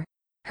leader.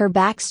 Her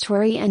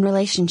backstory and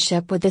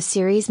relationship with the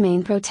series'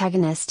 main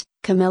protagonist,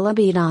 Camilla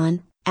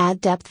Bedon, add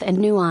depth and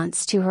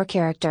nuance to her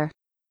character.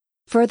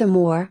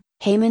 Furthermore,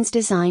 Haman's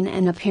design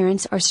and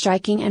appearance are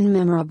striking and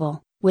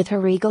memorable, with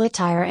her regal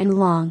attire and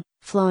long,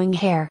 flowing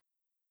hair.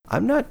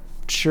 I'm not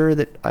sure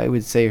that I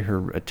would say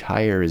her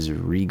attire is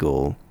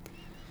regal,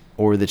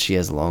 or that she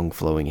has long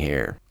flowing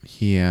hair.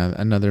 Yeah,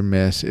 another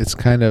miss. It's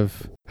kind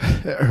of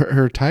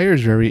her attire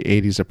is very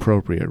 80s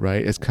appropriate,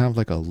 right? It's kind of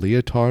like a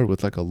leotard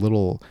with like a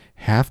little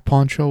half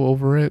poncho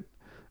over it.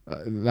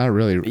 Not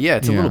really. Yeah,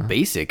 it's a little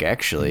basic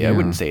actually. Yeah. I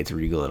wouldn't say it's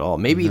regal at all.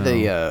 Maybe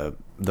the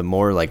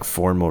more like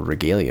formal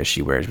regalia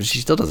she wears, but she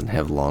still doesn't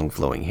have long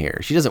flowing hair.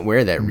 She doesn't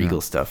wear that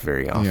regal stuff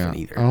very often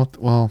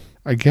either.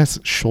 I guess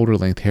shoulder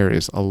length hair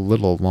is a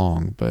little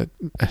long, but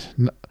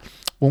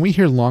when we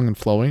hear long and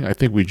flowing, I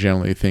think we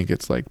generally think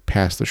it's like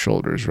past the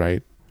shoulders,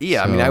 right?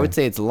 Yeah, so, I mean, I would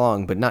say it's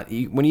long, but not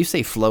when you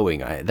say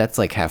flowing, that's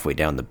like halfway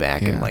down the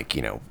back and like,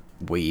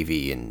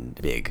 wavy and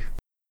big.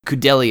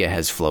 Kudelia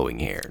has flowing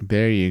hair.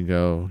 There you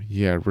go.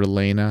 Yeah,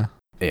 Relena.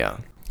 Yeah.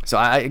 So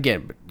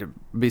again,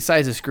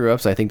 besides the screw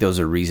ups, I think those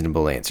are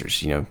reasonable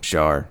answers.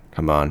 Char,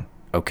 come on.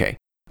 Okay.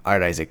 All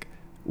right, Isaac.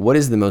 What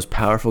is the most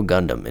powerful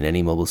Gundam in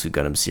any Mobile Suit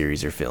Gundam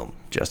series or film?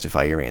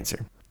 Justify your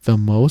answer. The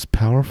most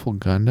powerful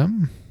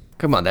Gundam?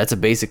 Come on, that's a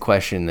basic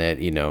question that,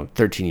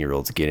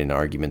 13-year-olds get in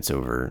arguments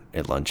over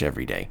at lunch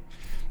every day.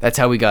 That's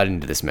how we got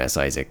into this mess,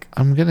 Isaac.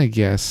 I'm gonna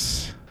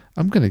guess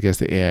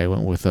the AI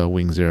went with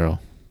Wing Zero.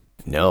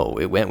 No,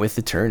 it went with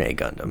the Turn A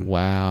Gundam.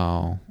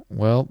 Wow.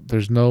 Well,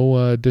 there's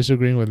no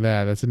disagreeing with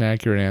that. That's an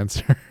accurate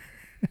answer.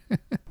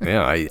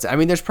 Yeah, I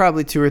mean, there's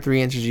probably 2 or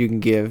 3 answers you can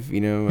give.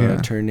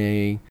 Turn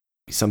A.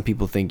 Some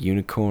people think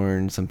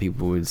unicorn. Some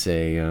people would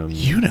say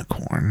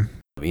unicorn.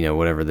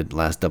 Whatever the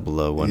last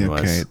 001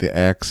 was. Okay, the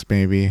X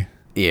maybe.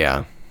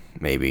 Yeah,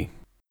 maybe.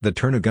 The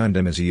Turner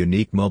Gundam is a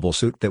unique mobile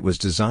suit that was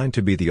designed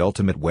to be the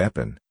ultimate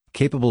weapon,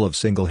 capable of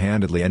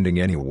single-handedly ending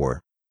any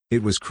war.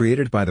 It was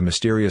created by the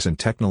mysterious and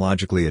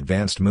technologically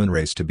advanced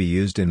Moonrace to be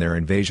used in their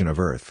invasion of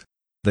Earth.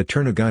 The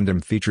Turner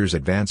Gundam features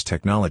advanced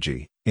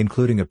technology,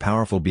 including a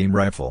powerful beam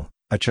rifle,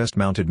 a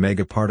chest-mounted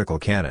mega-particle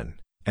cannon,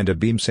 and a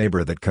beam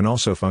saber that can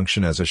also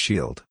function as a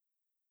shield.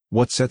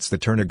 What sets the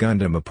Turner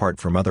Gundam apart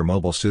from other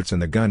mobile suits in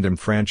the Gundam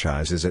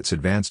franchise is its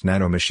advanced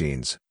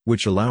nanomachines,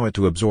 which allow it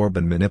to absorb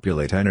and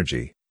manipulate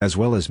energy, as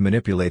well as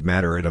manipulate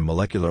matter at a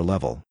molecular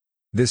level.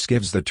 This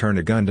gives the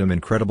Turner Gundam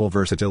incredible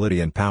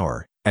versatility and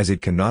power, as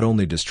it can not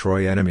only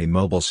destroy enemy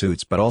mobile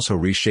suits but also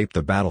reshape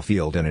the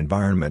battlefield and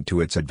environment to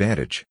its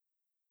advantage.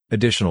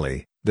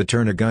 Additionally, the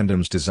Turner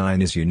Gundam's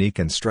design is unique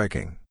and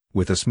striking,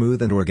 with a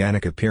smooth and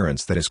organic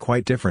appearance that is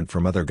quite different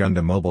from other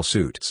Gundam mobile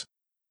suits.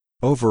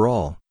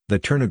 Overall, the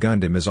Turner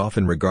Gundam is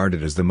often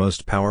regarded as the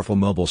most powerful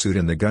mobile suit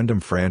in the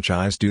Gundam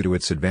franchise due to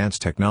its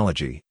advanced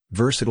technology,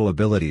 versatile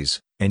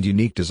abilities, and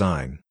unique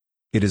design.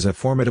 It is a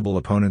formidable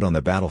opponent on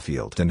the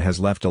battlefield and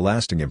has left a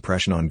lasting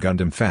impression on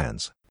Gundam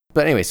fans.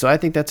 But anyway, so I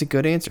think that's a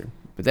good answer.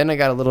 But then I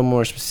got a little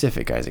more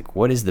specific, Isaac.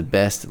 What is the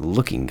best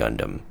looking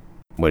Gundam?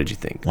 What did you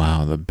think?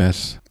 Wow, the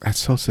best. That's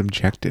so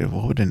subjective.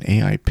 What would an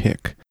AI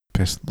pick?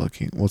 Best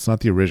looking. Well, it's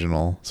not the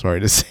original. Sorry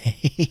to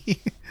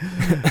say.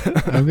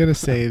 I'm gonna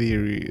say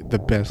the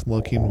best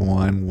looking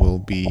one will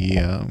be.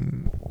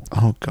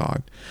 Oh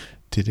God,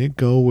 did it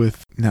go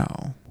with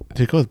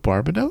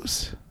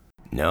Barbados?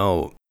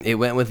 No, it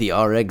went with the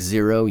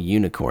RX-0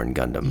 Unicorn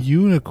Gundam.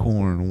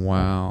 Unicorn.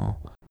 Wow.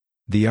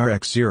 The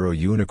RX-0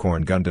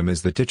 Unicorn Gundam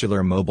is the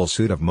titular mobile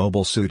suit of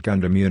Mobile Suit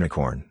Gundam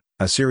Unicorn,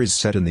 a series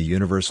set in the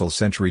Universal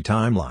Century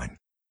timeline.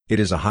 It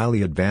is a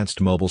highly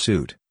advanced mobile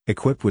suit,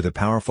 equipped with a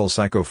powerful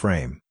psycho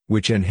frame,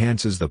 which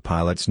enhances the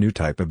pilot's new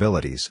type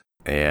abilities.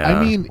 Yeah.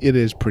 I mean, it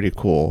is pretty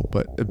cool,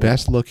 but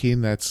best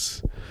looking,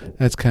 that's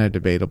kind of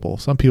debatable.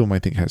 Some people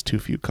might think it has too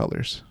few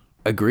colors.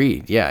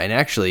 Agreed, yeah, and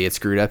actually it's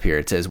screwed up here.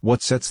 It says,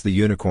 what sets the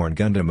Unicorn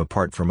Gundam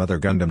apart from other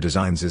Gundam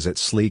designs is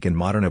its sleek and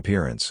modern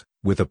appearance,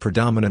 with a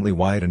predominantly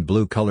white and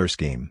blue color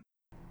scheme.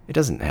 It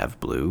doesn't have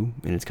blue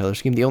in its color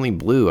scheme. The only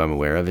blue I'm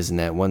aware of is in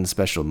that one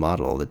special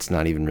model that's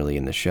not even really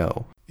in the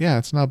show. Yeah,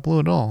 it's not blue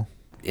at all.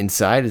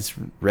 Inside it's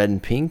red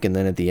and pink, and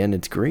then at the end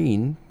it's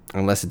green,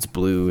 unless it's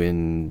blue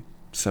in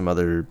some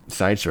other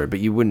side story. But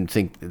you wouldn't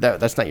think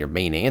that's not your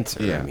main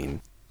answer. Yeah. I mean,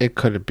 It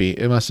could be.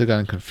 It must have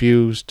gotten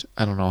confused.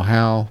 I don't know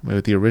how. Maybe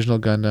with the original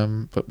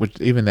Gundam,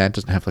 but even that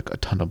doesn't have like a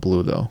ton of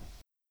blue though.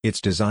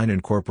 Its design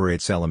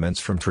incorporates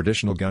elements from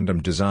traditional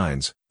Gundam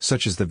designs,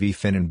 such as the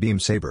V-fin and beam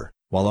saber,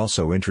 while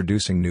also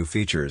introducing new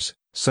features,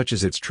 such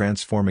as its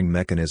transforming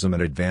mechanism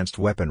and advanced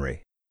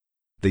weaponry.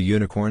 The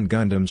Unicorn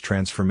Gundam's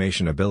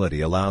transformation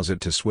ability allows it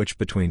to switch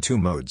between two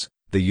modes,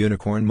 the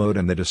Unicorn mode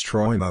and the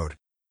Destroy mode.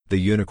 The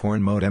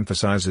Unicorn mode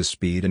emphasizes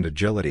speed and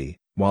agility,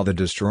 while the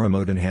Destroy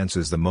mode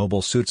enhances the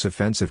mobile suit's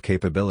offensive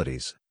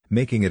capabilities,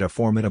 making it a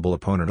formidable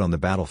opponent on the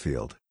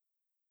battlefield.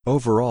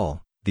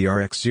 Overall, the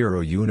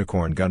RX-0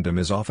 Unicorn Gundam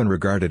is often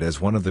regarded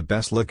as one of the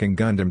best-looking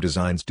Gundam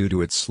designs due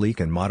to its sleek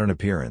and modern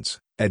appearance,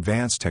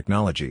 advanced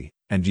technology,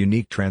 and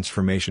unique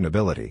transformation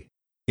ability.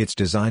 Its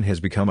design has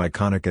become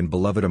iconic and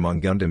beloved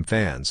among Gundam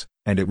fans,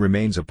 and it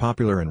remains a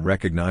popular and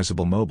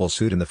recognizable mobile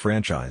suit in the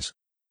franchise.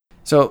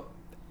 so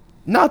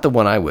not the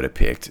one I would have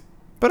picked,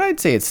 but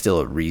I'd say it's still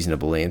a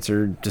reasonable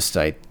answer,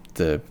 despite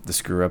the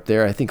screw up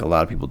there. I think a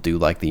lot of people do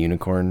like the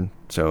Unicorn,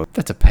 so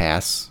that's a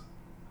pass.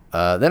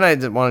 Then I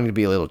wanted to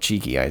be a little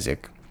cheeky,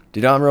 Isaac.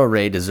 Did Amuro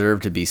Ray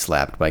deserve to be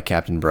slapped by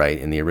Captain Bright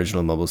in the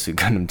original Mobile Suit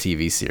Gundam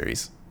TV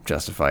series?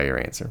 Justify your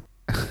answer.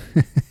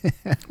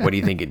 What do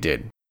you think it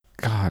did?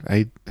 God,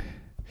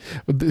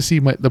 see,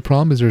 the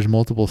problem is there's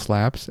multiple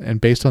slaps, and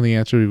based on the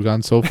answer we've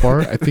gotten so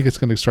far, I think it's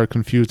going to start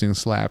confusing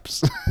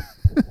slaps.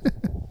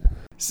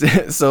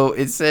 So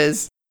it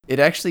says it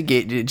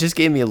just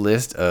gave me a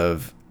list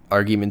of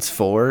arguments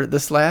for the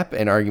slap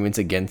and arguments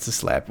against the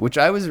slap, which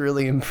I was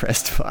really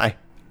impressed by.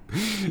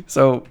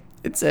 So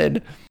it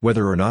said,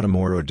 Whether or not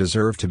Amuro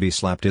deserved to be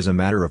slapped is a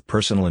matter of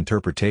personal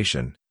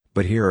interpretation,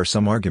 but here are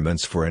some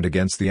arguments for and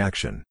against the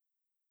action.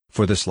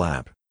 For the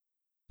slap.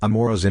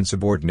 Amuro's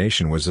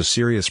insubordination was a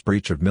serious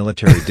breach of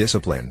military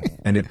discipline,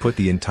 and it put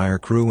the entire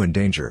crew in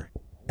danger.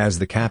 As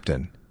the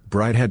captain,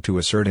 Bright had to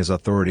assert his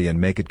authority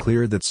and make it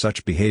clear that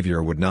such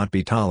behavior would not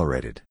be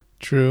tolerated.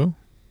 True.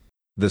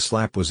 The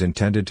slap was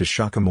intended to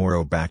shock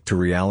Amuro back to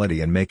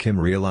reality and make him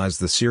realize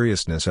the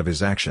seriousness of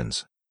his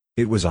actions.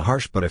 It was a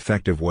harsh but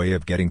effective way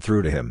of getting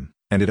through to him,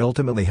 and it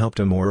ultimately helped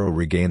Amuro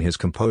regain his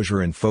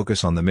composure and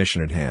focus on the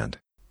mission at hand.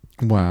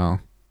 Wow.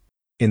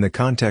 In the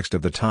context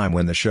of the time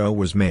when the show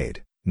was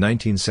made,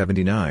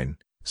 1979,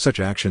 such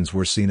actions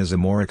were seen as a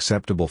more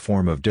acceptable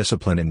form of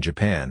discipline in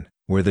Japan,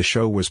 where the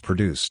show was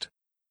produced.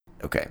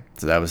 okay,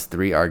 so that was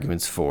 3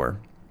 arguments for,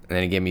 and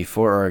then it gave me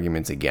 4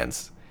 arguments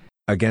against.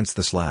 Against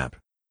the slap.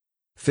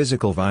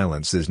 Physical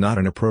violence is not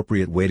an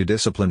appropriate way to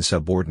discipline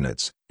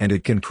subordinates, and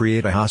it can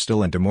create a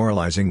hostile and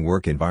demoralizing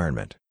work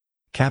environment.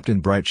 Captain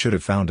Bright should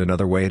have found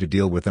another way to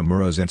deal with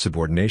Amuro's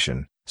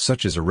insubordination,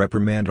 such as a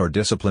reprimand or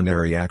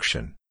disciplinary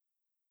action.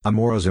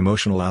 Amuro's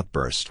emotional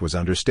outburst was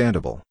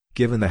understandable,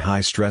 given the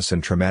high stress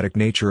and traumatic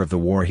nature of the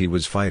war he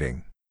was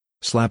fighting.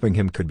 Slapping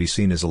him could be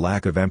seen as a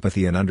lack of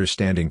empathy and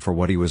understanding for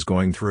what he was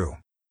going through.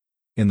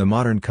 In the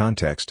modern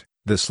context,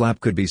 the slap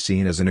could be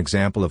seen as an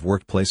example of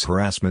workplace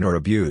harassment or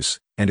abuse,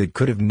 and it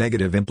could have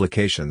negative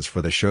implications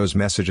for the show's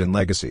message and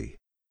legacy.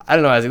 I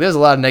don't know, Isaac. There's a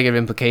lot of negative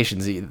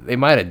implications. They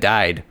might have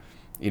died.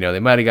 They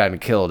might have gotten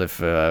killed if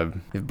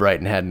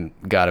Brighton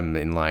hadn't got him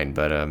in line.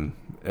 But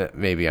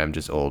maybe I'm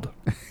just old.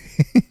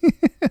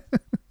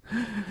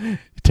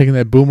 Taking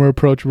that boomer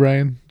approach,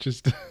 Ryan.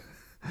 Just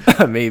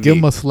Maybe. give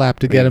him a slap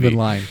to get him in Maybe.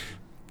 line.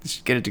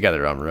 Just get it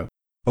together, Amuro.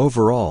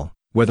 Overall,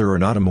 whether or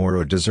not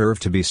Amuro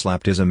deserved to be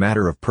slapped is a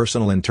matter of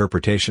personal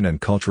interpretation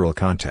and cultural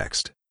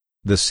context.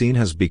 The scene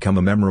has become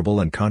a memorable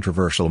and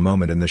controversial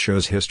moment in the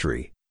show's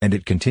history, and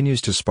it continues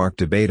to spark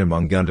debate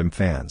among Gundam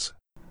fans.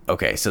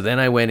 Okay, so then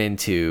I went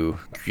into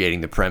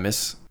creating the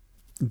premise.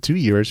 Do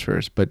yours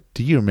first, but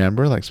do you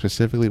remember like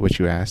specifically what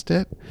you asked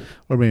it?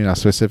 Or maybe not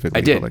specifically.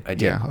 I did, but, like, I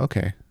did. Yeah,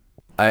 okay.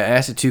 I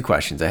asked it 2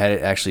 questions. I had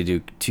it actually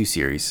do 2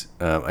 series.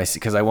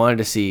 Because I wanted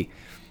to see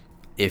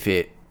if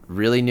it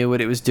really knew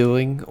what it was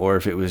doing or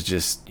if it was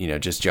just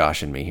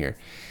joshing me here.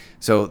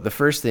 So the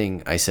first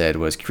thing I said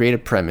was create a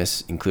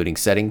premise, including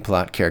setting,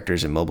 plot,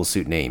 characters, and mobile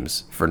suit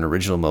names for an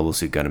original Mobile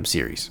Suit Gundam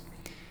series.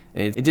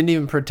 And it didn't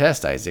even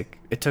protest, Isaac.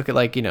 It took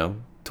it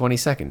 20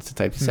 seconds to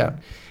type this out.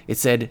 It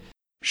said,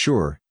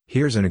 Sure,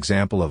 here's an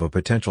example of a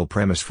potential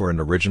premise for an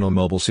original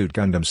Mobile Suit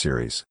Gundam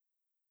series.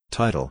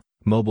 Title,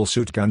 Mobile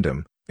Suit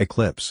Gundam,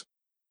 Eclipse.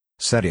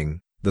 Setting,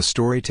 the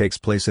story takes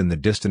place in the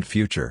distant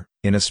future,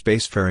 in a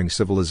spacefaring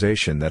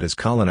civilization that has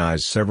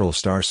colonized several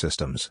star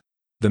systems.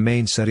 The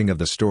main setting of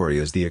the story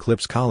is the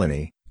Eclipse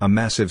Colony, a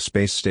massive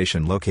space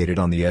station located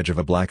on the edge of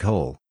a black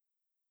hole.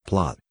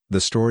 Plot,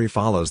 the story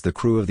follows the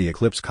crew of the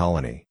Eclipse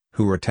Colony,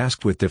 who are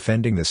tasked with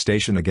defending the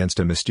station against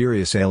a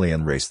mysterious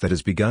alien race that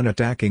has begun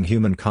attacking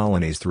human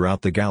colonies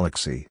throughout the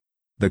galaxy.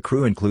 The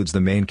crew includes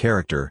the main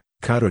character,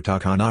 Kato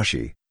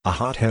Takanashi, a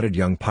hot-headed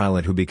young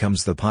pilot who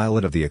becomes the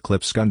pilot of the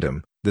Eclipse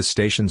Gundam, the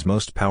station's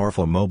most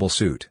powerful mobile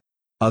suit.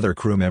 Other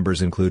crew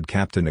members include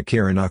Captain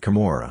Akira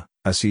Nakamura,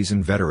 a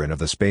seasoned veteran of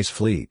the Space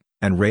Fleet,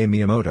 and Rei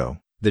Miyamoto,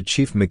 the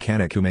chief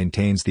mechanic who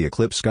maintains the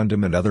Eclipse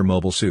Gundam and other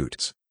mobile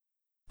suits.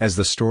 As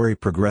the story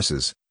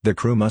progresses, the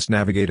crew must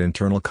navigate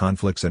internal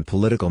conflicts and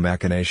political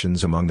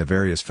machinations among the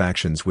various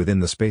factions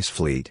within the Space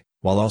Fleet,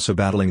 while also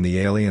battling the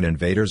alien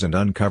invaders and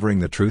uncovering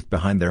the truth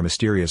behind their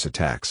mysterious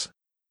attacks.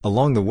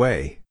 Along the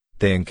way,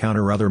 they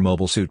encounter other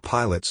mobile suit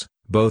pilots,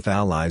 both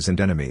allies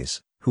and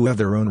enemies, who have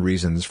their own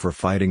reasons for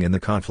fighting in the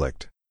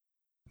conflict.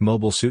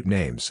 Mobile suit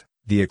names.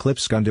 The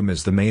Eclipse Gundam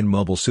is the main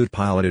mobile suit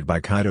piloted by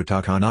Kaito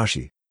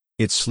Takanashi.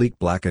 Its sleek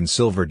black and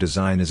silver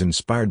design is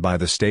inspired by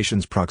the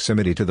station's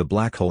proximity to the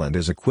black hole and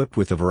is equipped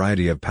with a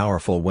variety of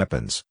powerful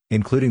weapons,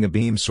 including a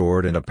beam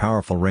sword and a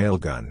powerful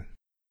railgun.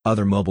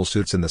 Other mobile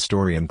suits in the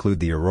story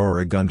include the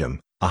Aurora Gundam,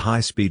 a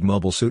high-speed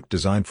mobile suit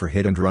designed for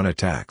hit-and-run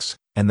attacks,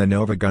 and the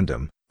Nova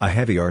Gundam, a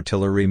heavy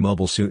artillery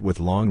mobile suit with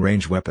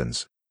long-range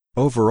weapons.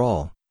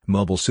 Overall,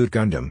 Mobile Suit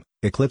Gundam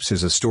Eclipse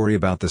is a story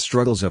about the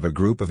struggles of a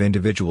group of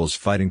individuals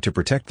fighting to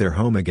protect their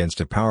home against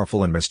a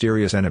powerful and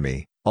mysterious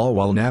enemy, all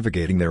while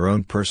navigating their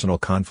own personal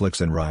conflicts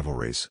and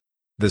rivalries.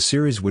 The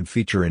series would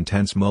feature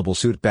intense mobile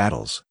suit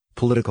battles,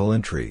 political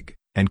intrigue,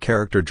 and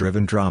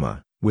character-driven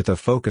drama, with a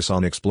focus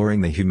on exploring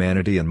the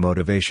humanity and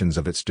motivations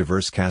of its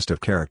diverse cast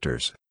of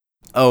characters.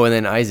 Oh, and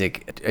then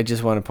Isaac, I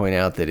just want to point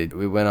out that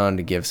we went on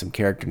to give some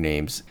character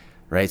names,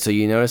 right? So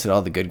you notice that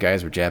all the good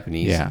guys were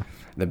Japanese. Yeah.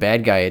 The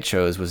bad guy it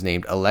chose was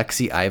named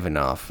Alexei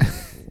Ivanov.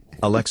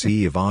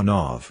 Alexei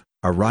Ivanov,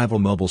 a rival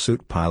mobile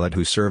suit pilot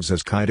who serves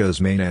as Kaito's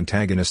main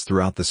antagonist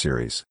throughout the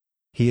series.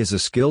 He is a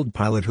skilled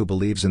pilot who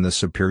believes in the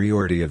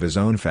superiority of his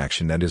own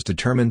faction and is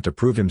determined to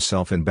prove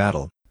himself in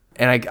battle.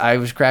 And I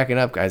was cracking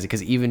up, guys,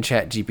 because even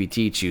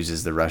ChatGPT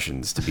chooses the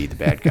Russians to be the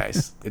bad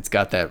guys. It's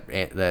got that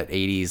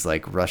 80s,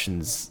 like,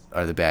 Russians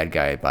are the bad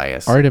guy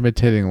bias. Art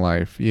imitating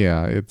life.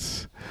 Yeah,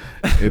 it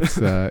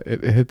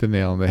hit the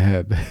nail on the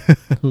head,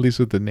 at least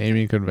with the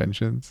naming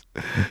conventions.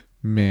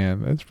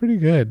 Man, that's pretty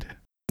good.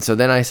 So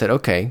then I said,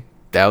 okay,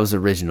 that was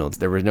original.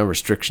 There were no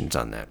restrictions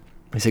on that.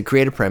 I said,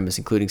 create a premise,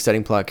 including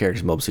setting plot,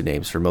 characters, mobile suit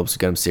names for Mobile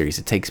Suit Gundam series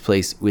that takes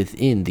place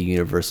within the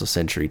Universal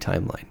Century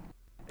timeline.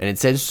 And it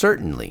said,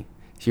 certainly.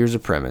 Here's a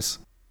premise.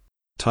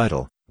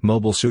 Title: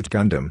 Mobile Suit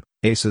Gundam,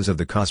 Aces of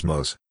the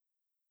Cosmos.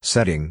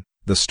 Setting: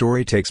 the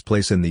story takes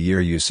place in the year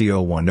UC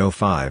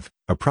 0105,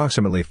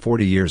 approximately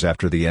 40 years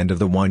after the end of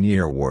the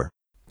One-Year War.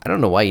 I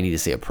don't know why you need to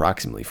say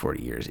approximately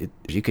 40 years.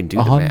 You can do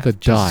the On math. the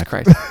Jesus dot.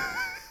 Christ.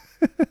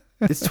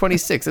 It's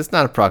 26. That's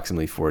not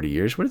approximately 40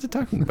 years. What is it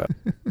talking about?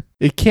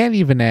 It can't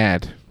even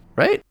add.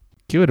 Right?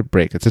 Give it a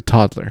break. It's a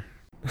toddler.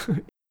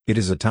 It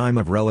is a time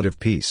of relative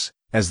peace,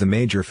 as the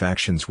major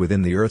factions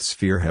within the Earth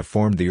sphere have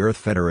formed the Earth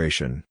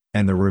Federation,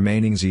 and the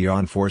remaining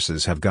Zeon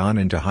forces have gone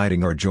into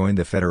hiding or joined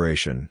the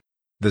Federation.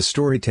 The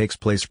story takes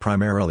place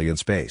primarily in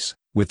space,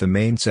 with the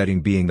main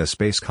setting being the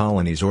space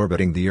colonies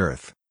orbiting the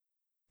Earth.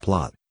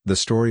 Plot: the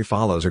story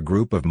follows a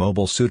group of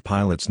mobile suit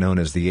pilots known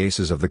as the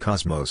Aces of the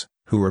Cosmos,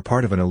 who are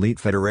part of an elite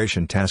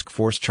Federation task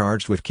force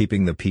charged with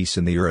keeping the peace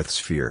in the Earth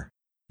sphere.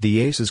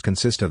 The Aces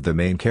consist of the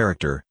main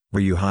character,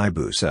 Ryu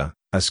Hayabusa,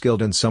 a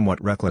skilled and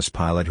somewhat reckless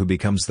pilot who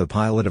becomes the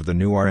pilot of the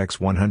new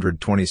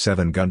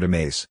RX-127 Gundam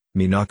Ace,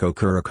 Minako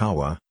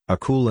Kurakawa, a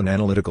cool and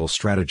analytical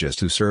strategist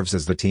who serves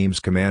as the team's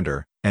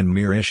commander, and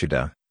Mir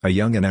Ishida, a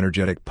young and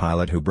energetic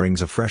pilot who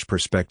brings a fresh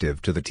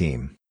perspective to the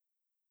team.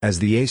 As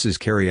the Aces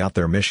carry out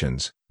their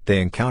missions, they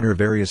encounter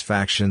various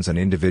factions and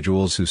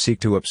individuals who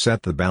seek to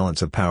upset the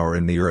balance of power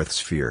in the Earth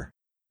sphere.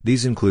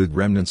 These include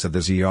remnants of the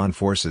Zeon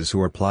forces who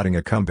are plotting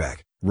a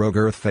comeback, rogue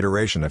Earth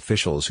Federation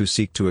officials who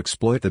seek to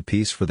exploit the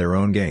peace for their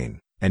own gain,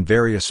 and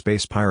various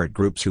space pirate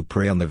groups who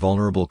prey on the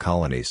vulnerable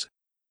colonies.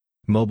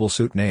 Mobile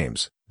suit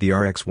names: the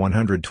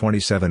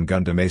RX-127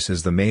 Gundam Ace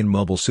is the main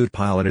mobile suit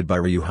piloted by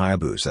Ryu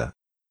Hayabusa.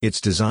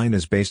 Its design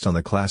is based on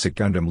the classic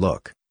Gundam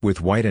look,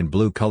 with white and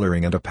blue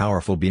coloring and a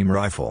powerful beam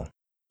rifle.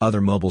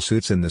 Other mobile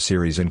suits in the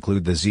series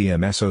include the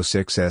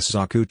ZMS-06S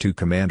Zakuto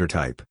Commander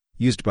type,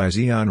 used by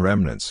Zeon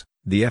remnants,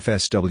 the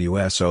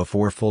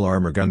FSWS-04 Full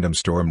Armor Gundam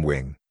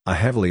Stormwing, a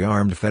heavily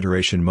armed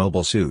Federation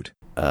mobile suit.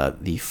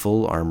 The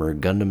Full Armor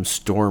Gundam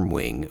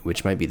Stormwing,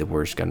 which might be the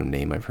worst Gundam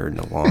name I've heard in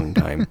a long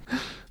time.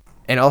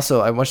 And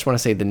also, I just want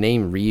to say the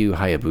name Ryu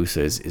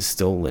Hayabusa is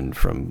stolen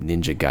from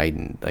Ninja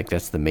Gaiden. Like,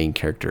 that's the main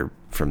character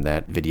from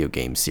that video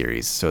game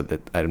series. So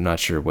that I'm not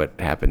sure what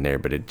happened there,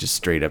 but it just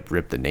straight up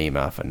ripped the name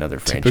off another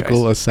franchise.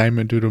 Typical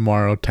assignment due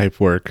tomorrow type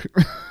work.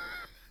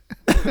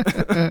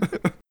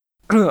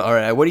 All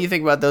right, what do you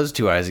think about those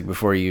two, Isaac,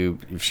 before you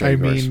show I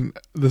yours? mean,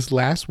 this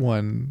last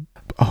one,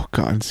 oh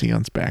God,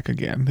 Zeon's back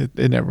again.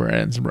 It never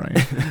ends, Brian.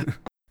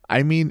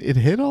 I mean, it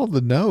hit all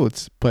the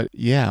notes, but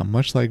yeah,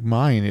 much like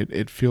mine,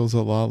 it feels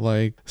a lot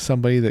like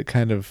somebody that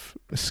kind of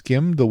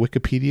skimmed the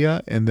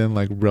Wikipedia and then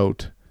like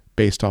wrote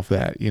based off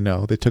that, you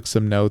know. They took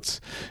some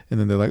notes and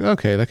then they're like,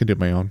 okay, I can do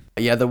my own.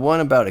 Yeah, the one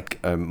about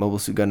a Mobile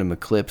Suit Gundam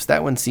Eclipse,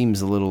 that one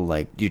seems a little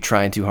like you're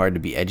trying too hard to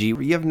be edgy.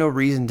 You have no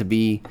reason to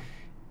be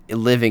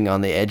living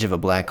on the edge of a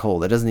black hole.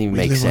 That doesn't even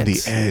make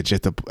sense. On the edge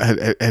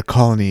at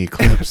Colony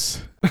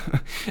Eclipse.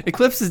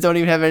 Eclipses don't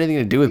even have anything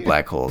to do with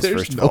black holes. There's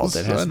first of no all,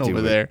 that has sun to do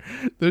over with there.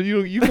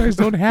 You guys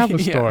don't have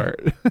a Yeah. star.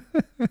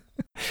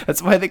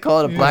 That's why they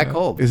call it a black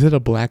hole. Is it a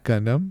black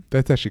Gundam?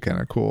 That's actually kind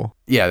of cool.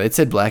 Yeah, it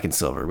said black and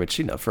silver,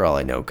 which, for all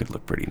I know, could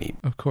look pretty neat.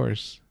 Of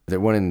course. There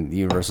one in the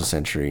Universal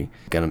Century,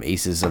 Gundam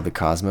Aces of the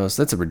Cosmos.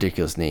 That's a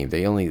ridiculous name.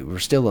 We're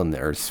still in the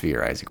Earth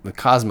sphere, Isaac. The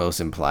cosmos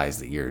implies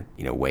that you're,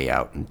 way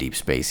out in deep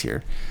space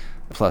here.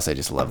 Plus, I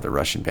just love the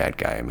Russian bad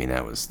guy. I mean,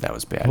 that was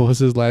bad. What was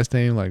his last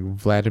name? Like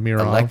Vladimir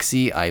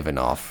Alexei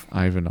Ivanov.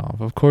 Ivanov.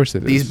 Of course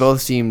it is. These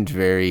both seemed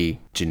very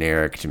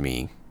generic to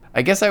me.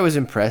 I guess I was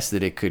impressed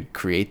that it could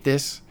create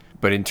this,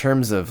 but in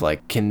terms of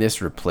can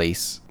this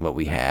replace what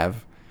we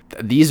have?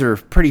 These are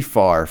pretty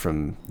far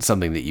from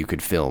something that you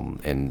could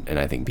film and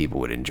I think people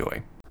would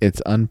enjoy.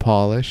 It's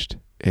unpolished.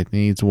 It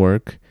needs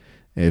work.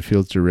 It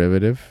feels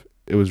derivative.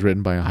 It was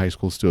written by a high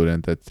school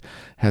student that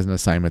has an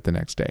assignment the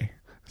next day.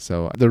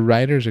 So the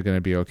writers are going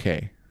to be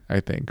okay,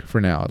 I think,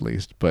 for now at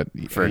least. But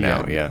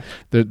now, yeah.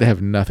 They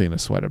have nothing to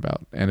sweat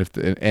about. And if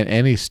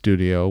any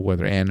studio,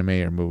 whether anime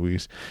or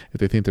movies, if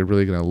they think they're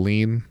really going to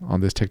lean on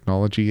this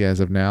technology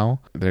as of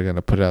now, they're going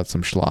to put out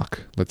some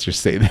schlock. Let's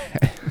just say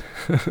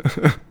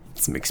that.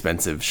 Some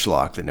expensive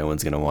schlock that no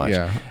one's going to watch.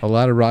 Yeah, a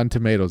lot of Rotten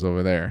Tomatoes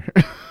over there.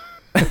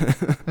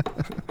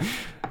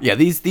 Yeah,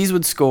 these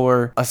would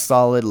score a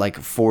solid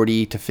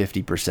 40 to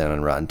 50%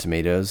 on Rotten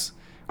Tomatoes,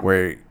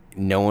 where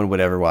no one would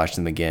ever watch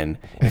them again.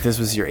 If this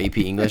was your AP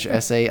English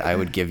essay, I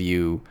would give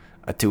you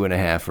a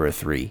 2.5 or a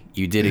 3.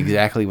 You did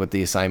exactly what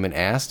the assignment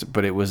asked,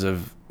 but it was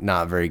of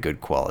not very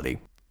good quality.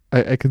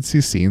 I can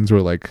see scenes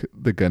where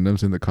the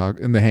Gundam's in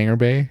the hangar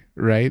bay,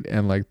 right?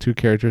 And two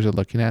characters are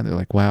looking at it and they're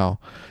like, wow,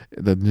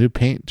 the new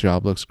paint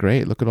job looks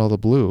great. Look at all the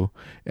blue.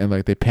 And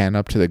they pan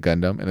up to the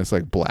Gundam and it's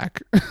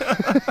black.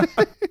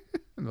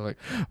 And they're like,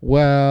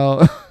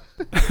 well,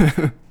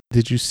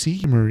 did you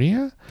see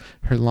Maria?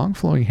 Her long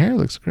flowing hair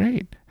looks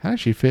great. How does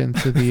she fit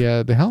into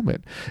the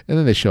helmet? And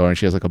then they show her and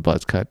she has a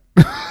buzz cut.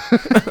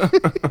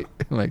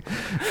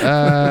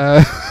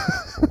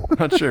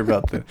 Not sure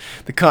about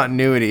the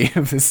continuity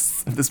of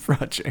this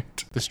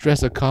project. The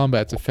stress of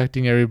combat's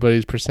affecting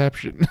everybody's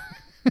perception.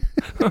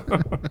 All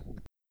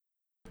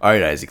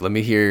right, Isaac. Let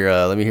me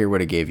hear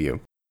what it gave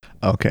you.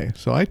 Okay,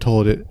 so I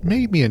told it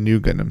made me a new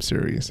Gundam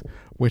series,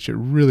 which it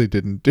really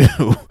didn't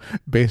do,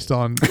 based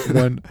on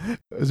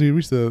as we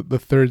reach the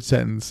third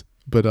sentence.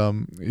 But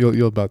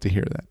you're about to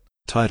hear that.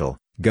 Title: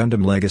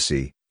 Gundam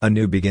Legacy: A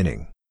New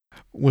Beginning.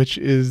 Which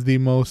is the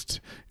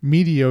most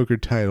mediocre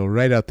title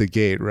right out the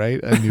gate,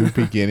 right? A New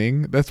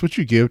Beginning. That's what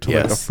you give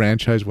to a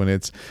franchise when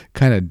it's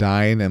kind of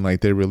dying and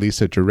they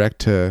release a direct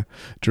to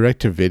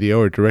video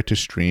or direct to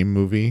stream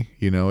movie.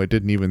 It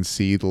didn't even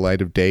see the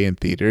light of day in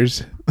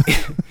theaters.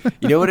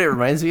 You know what it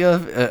reminds me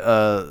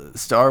of?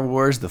 Star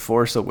Wars: The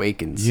Force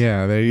Awakens.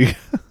 Yeah, there you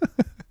go.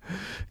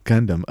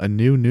 Gundam, a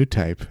new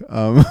type.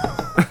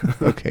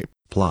 Okay.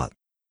 Plot: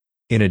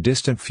 in a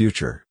distant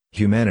future,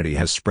 humanity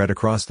has spread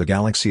across the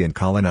galaxy and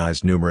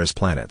colonized numerous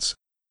planets.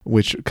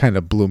 Which kind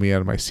of blew me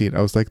out of my seat.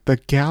 I was like, the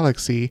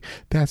galaxy?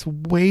 That's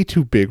way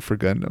too big for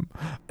Gundam.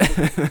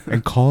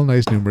 And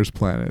colonized numerous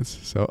planets.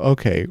 So,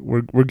 okay,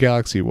 we're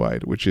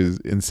galaxy-wide, which is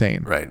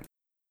insane. Right.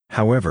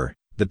 However,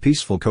 the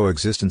peaceful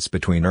coexistence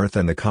between Earth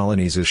and the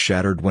colonies is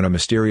shattered when a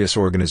mysterious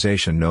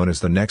organization known as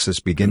the Nexus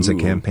begins a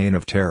campaign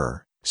of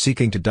terror,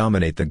 seeking to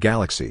dominate the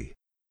galaxy.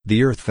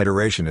 The Earth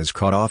Federation is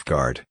caught off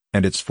guard,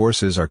 and its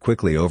forces are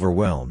quickly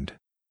overwhelmed.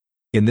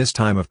 In this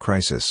time of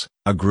crisis,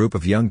 a group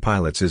of young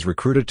pilots is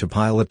recruited to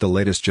pilot the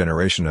latest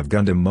generation of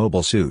Gundam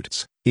mobile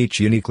suits, each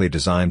uniquely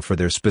designed for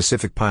their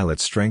specific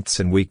pilot's strengths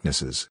and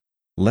weaknesses.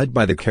 Led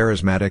by the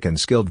charismatic and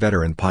skilled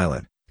veteran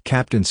pilot,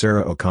 Captain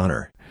Sarah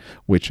O'Connor.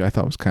 Which I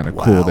thought was kind of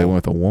cool. They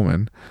went with a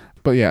woman.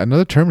 But yeah,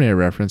 another Terminator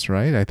reference,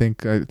 right? I think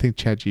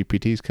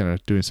ChatGPT is kind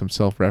of doing some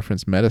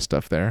self-reference meta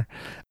stuff there.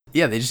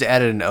 Yeah, they just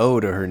added an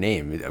O to her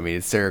name. I mean,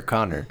 it's Sarah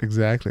Connor.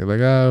 Exactly.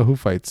 Who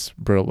fights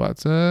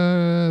Burlbots?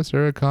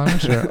 Sarah Connor?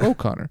 Sarah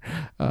O'Connor.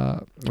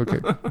 Okay.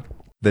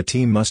 The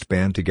team must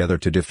band together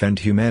to defend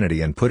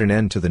humanity and put an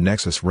end to the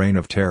Nexus' reign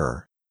of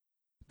terror.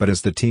 But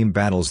as the team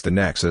battles the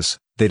Nexus,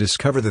 they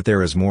discover that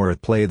there is more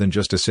at play than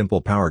just a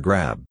simple power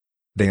grab.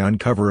 They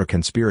uncover a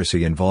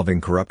conspiracy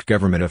involving corrupt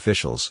government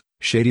officials,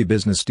 shady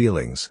business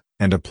dealings,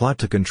 and a plot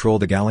to control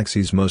the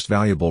galaxy's most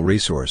valuable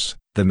resource,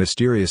 the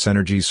mysterious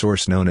energy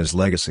source known as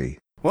Legacy.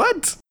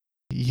 What?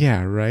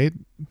 Yeah, right?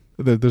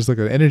 There's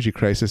an energy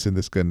crisis in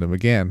this Gundam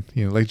again,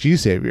 like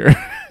G-Savior.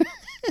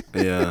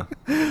 Yeah.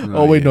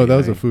 Oh, wait, no, that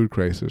was a food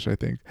crisis, I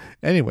think.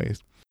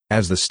 Anyways.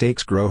 As the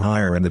stakes grow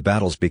higher and the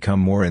battles become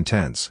more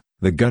intense,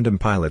 the Gundam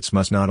pilots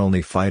must not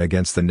only fight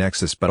against the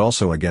Nexus but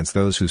also against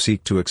those who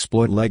seek to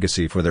exploit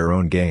Legacy for their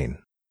own gain.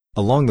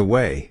 Along the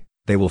way,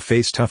 they will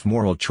face tough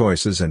moral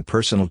choices and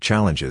personal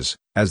challenges,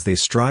 as they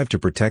strive to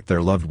protect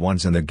their loved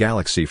ones and the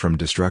galaxy from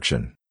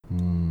destruction.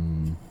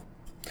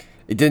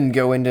 It didn't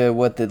go into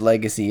what the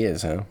Legacy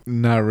is, huh?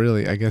 Not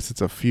really. I guess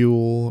it's a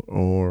fuel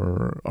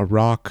or a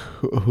rock.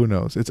 Who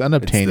knows? It's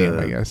unobtainium,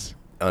 I guess.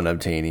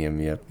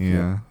 Unobtainium, yep.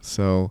 Yeah.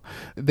 So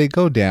they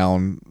go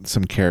down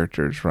some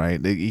characters,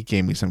 right? He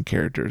gave me some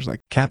characters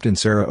like Captain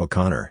Sarah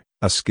O'Connor,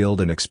 a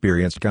skilled and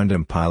experienced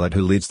Gundam pilot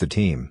who leads the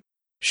team.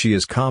 She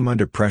is calm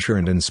under pressure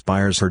and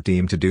inspires her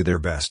team to do their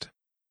best.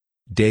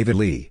 David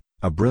Lee,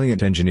 a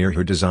brilliant engineer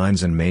who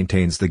designs and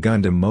maintains the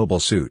Gundam mobile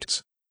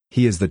suits.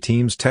 He is the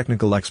team's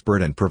technical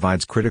expert and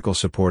provides critical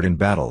support in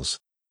battles.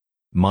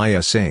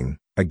 Maya Singh,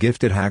 a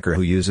gifted hacker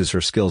who uses her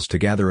skills to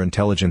gather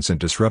intelligence and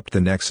disrupt the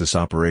Nexus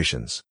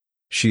operations.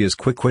 She is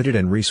quick-witted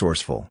and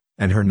resourceful,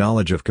 and her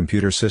knowledge of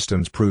computer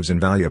systems proves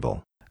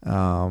invaluable.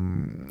 I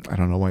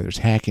don't know why there's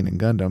hacking in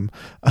Gundam.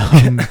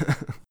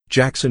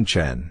 Jackson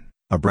Chen,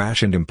 a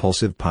brash and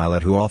impulsive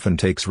pilot who often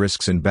takes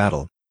risks in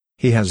battle.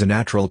 He has a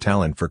natural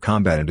talent for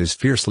combat and is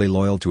fiercely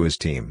loyal to his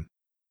team.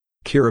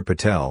 Kira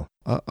Patel.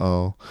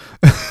 Uh-oh.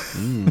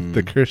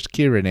 The cursed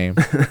Kira name.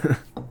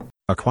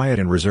 A quiet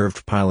and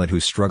reserved pilot who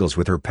struggles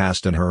with her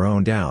past and her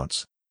own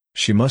doubts.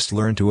 She must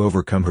learn to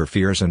overcome her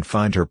fears and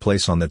find her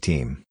place on the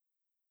team.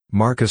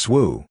 Marcus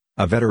Wu,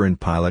 a veteran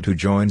pilot who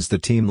joins the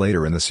team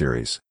later in the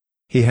series.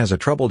 He has a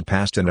troubled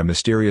past and a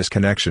mysterious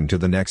connection to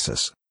the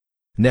Nexus.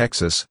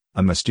 Nexus,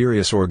 a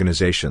mysterious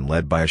organization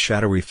led by a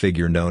shadowy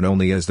figure known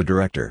only as the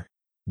Director.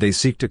 They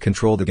seek to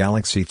control the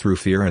galaxy through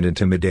fear and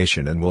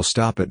intimidation and will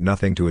stop at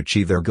nothing to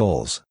achieve their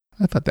goals.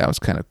 I thought that was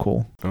kind of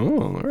cool.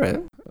 Oh, all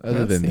right.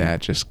 Other than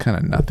that, just kind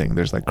of nothing.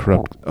 There's like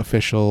corrupt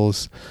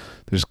officials.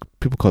 There's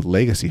people called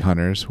legacy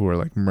hunters who are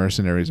like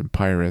mercenaries and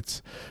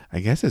pirates. I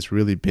guess it's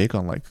really big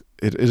on like,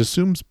 it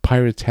assumes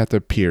pirates have to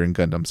appear in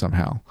Gundam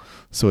somehow.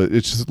 So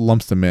it just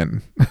lumps them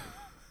in.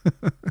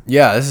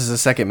 Yeah, this is the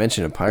second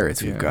mention of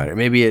pirates we've got. Or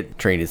maybe it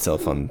trained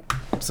itself on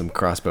some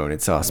crossbow and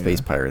it saw space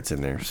pirates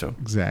in there. So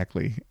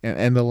exactly.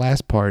 And the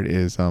last part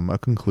is a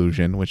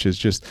conclusion, which is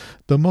just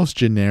the most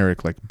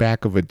generic, like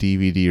back of a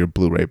DVD or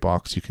Blu-ray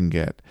box you can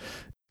get.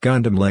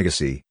 Gundam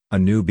Legacy, A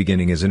New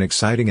Beginning is an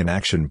exciting and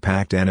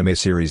action-packed anime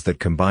series that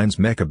combines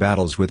mecha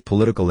battles with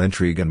political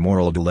intrigue and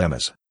moral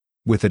dilemmas.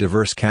 With a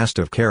diverse cast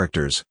of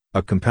characters,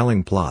 a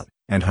compelling plot,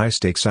 and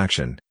high-stakes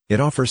action, it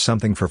offers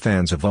something for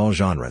fans of all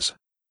genres.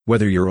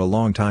 Whether you're a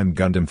longtime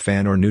Gundam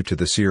fan or new to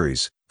the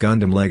series,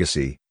 Gundam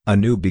Legacy, A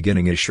New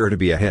Beginning is sure to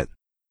be a hit.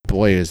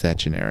 Boy, is that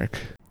generic.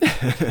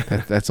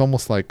 That's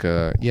almost like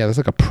that's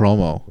like a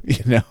promo,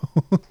 you know?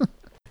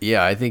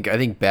 yeah, I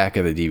think back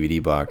of the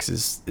DVD box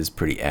is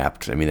pretty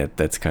apt. I mean,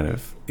 that's kind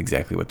of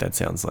exactly what that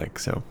sounds like.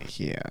 So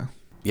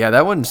yeah,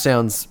 that one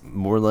sounds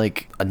more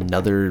like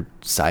another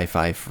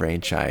sci-fi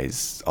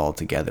franchise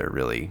altogether.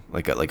 Really,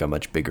 like a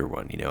much bigger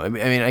one. You know, I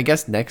mean, I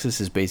guess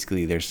Nexus is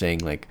basically they're saying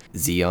like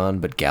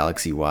Xeon but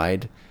galaxy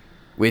wide.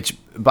 Which,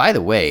 by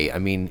the way, I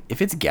mean,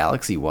 if it's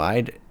galaxy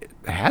wide,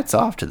 hats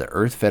off to the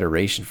Earth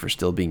Federation for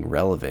still being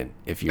relevant.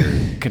 If you're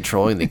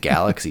controlling the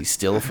galaxy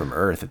still from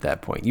Earth at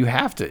that point, you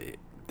have to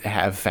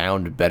have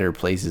found better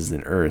places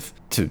than Earth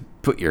to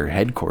put your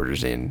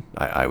headquarters in,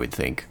 I would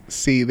think.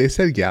 See, they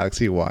said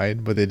galaxy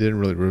wide, but they didn't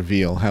really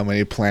reveal how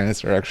many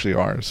planets there actually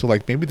are. So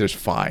like maybe there's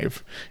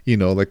 5, you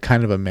know, like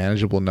kind of a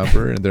manageable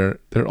number, and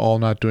they're all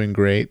not doing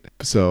great.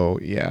 So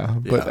yeah,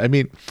 but I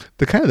mean,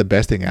 the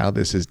best thing out of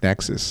this is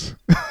Nexus.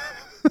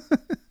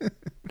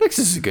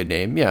 Nexus is a good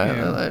name.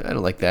 Yeah. I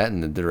don't like that.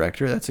 And the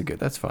director,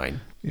 that's fine.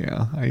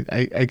 Yeah,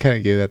 I kind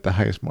of gave that the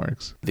highest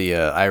marks. The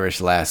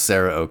Irish lass,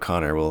 Sarah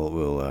O'Connor,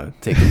 will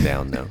take it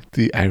down, though.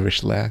 The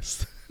Irish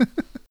lass.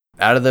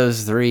 Out of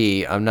those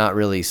 3, I'm not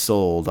really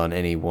sold on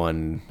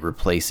anyone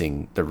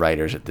replacing the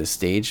writers at this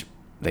stage.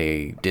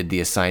 They did the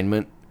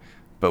assignment,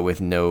 but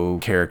with no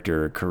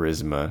character or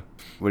charisma.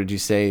 What did you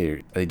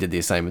say? They did the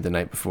assignment the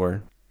night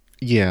before?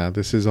 Yeah,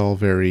 this is all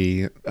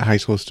very high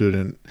school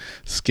student,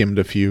 skimmed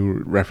a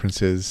few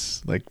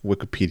references like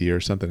Wikipedia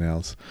or something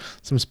else,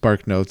 some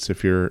Spark Notes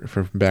if you're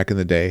from back in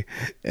the day,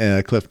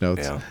 Cliff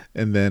Notes,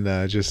 and then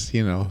just,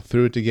 you know,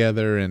 threw it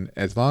together, and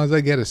as long as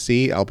I get a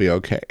C, I'll be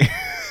okay.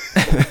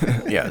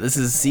 Yeah, this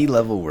is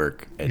C-level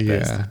work at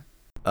best.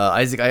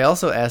 Isaac, I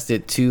also asked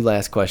it 2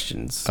 last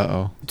questions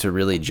to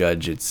really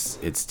judge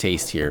its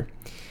taste here.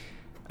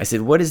 I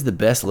said, what is the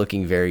best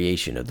looking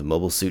variation of the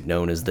mobile suit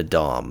known as the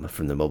Dom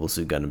from the Mobile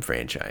Suit Gundam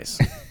franchise?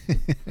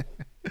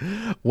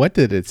 What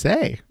did it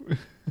say?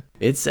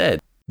 It said,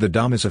 the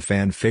Dom is a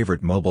fan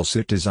favorite mobile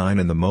suit design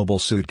in the Mobile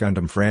Suit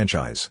Gundam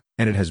franchise,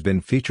 and it has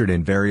been featured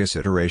in various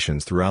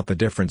iterations throughout the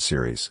different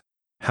series.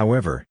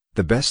 However,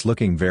 the best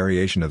looking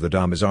variation of the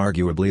Dom is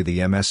arguably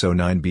the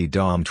MS-09B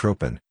Dom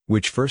Tropen,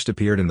 which first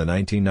appeared in the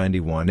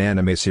 1991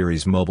 anime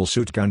series Mobile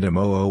Suit Gundam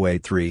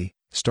 0083,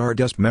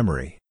 Stardust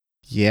Memory.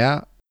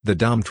 Yeah. The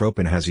Dom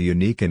Tropen has a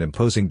unique and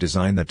imposing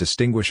design that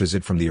distinguishes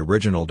it from the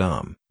original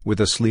Dom,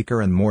 with a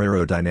sleeker and more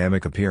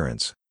aerodynamic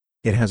appearance.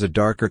 It has a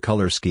darker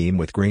color scheme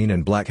with green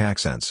and black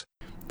accents.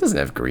 It doesn't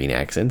have green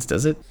accents,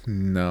 does it?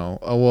 No.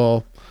 Oh,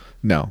 well,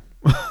 no.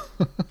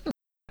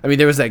 I mean,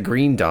 there was that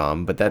green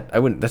Dom, but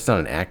that's not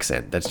an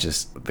accent. That's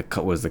just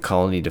was the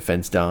Colony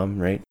Defense Dom,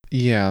 right?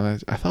 Yeah,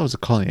 I thought it was a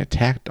Colony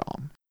Attack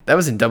Dom. That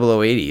was in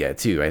 0080,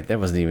 too, right? That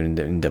wasn't even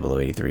in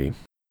 0083.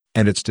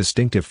 And its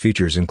distinctive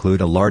features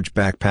include a large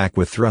backpack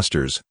with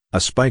thrusters,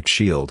 a spiked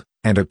shield,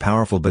 and a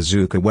powerful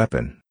bazooka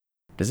weapon.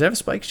 Does it have a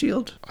spike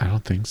shield? I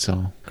don't think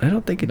so. I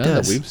don't think it None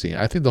does. that we've seen.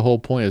 I think the whole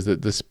point is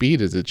that the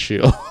speed is its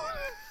shield.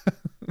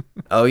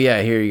 Oh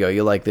yeah, here you go.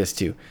 You'll like this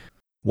too.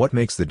 What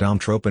makes the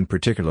Domtropen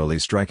particularly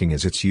striking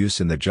is its use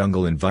in the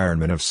jungle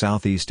environment of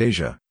Southeast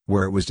Asia,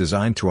 where it was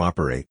designed to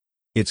operate.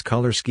 Its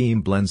color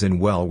scheme blends in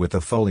well with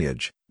the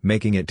foliage,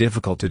 making it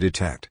difficult to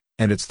detect,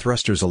 and its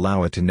thrusters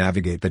allow it to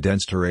navigate the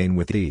dense terrain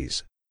with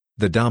ease.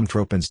 The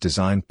Domtropen's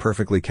design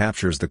perfectly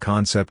captures the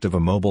concept of a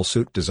mobile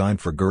suit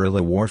designed for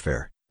guerrilla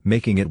warfare,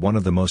 making it one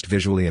of the most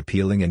visually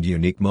appealing and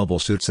unique mobile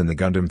suits in the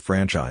Gundam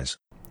franchise.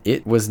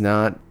 It was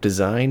not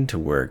designed to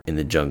work in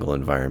the jungle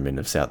environment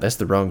of South. That's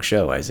the wrong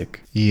show,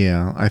 Isaac.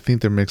 Yeah, I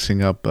think they're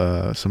mixing up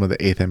some of the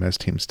 8th MS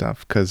team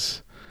stuff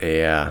because,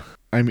 Yeah.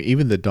 I mean,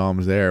 even the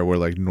DOMs there were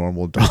like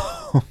normal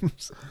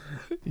DOMs.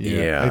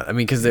 Yeah. I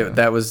mean, because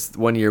that was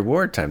 1 year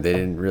wartime. They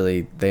didn't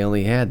really, they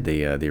only had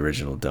the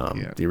original DOM.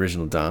 Yeah. The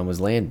original DOM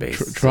was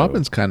land-based.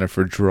 Troppin's kind of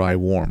for dry,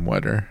 warm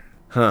weather.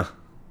 Huh.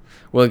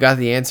 Well, it got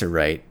the answer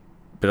right,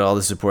 but all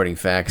the supporting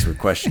facts were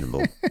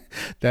questionable.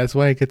 That's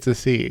why it gets a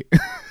C.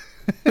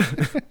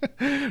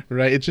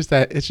 Right? It's just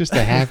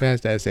a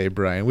half-assed essay,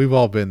 Brian. We've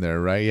all been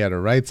there, right? You had to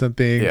write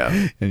something,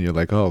 and you're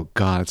like, oh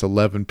God, it's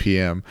 11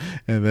 p.m.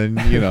 And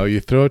then, you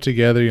throw it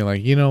together. You're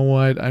like, you know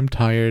what? I'm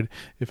tired.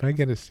 If I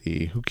get a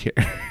C, who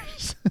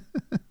cares?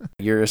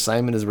 Your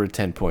assignment is worth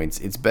 10 points.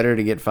 It's better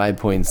to get 5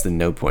 points than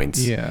no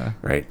points. Yeah.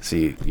 Right? So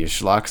you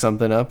schlock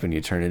something up and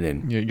you turn it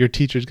in. Your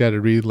teacher's got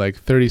to read like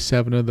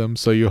 37 of them,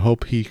 so you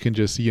hope he can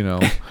just, he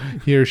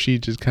or she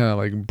just kind of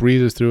like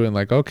breezes through it and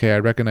like, okay, I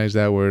recognize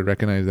that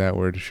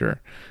word,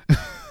 sure.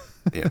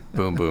 Yeah,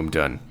 boom, boom,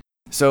 done.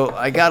 So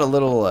I got a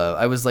little,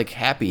 I was like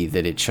happy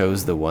that it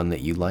chose the one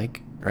that you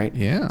like, right?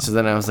 Yeah. So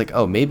then I was like,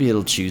 oh, maybe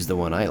it'll choose the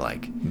one I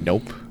like.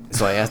 Nope.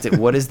 So I asked it,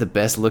 what is the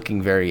best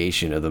looking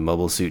variation of the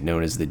mobile suit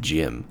known as the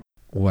GM?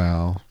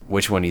 Wow.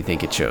 Which one do you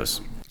think it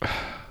chose?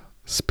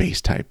 Space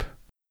type.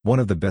 One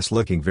of the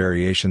best-looking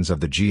variations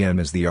of the GM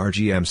is the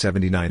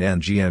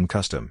RGM-79N GM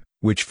Custom,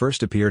 which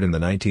first appeared in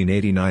the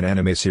 1989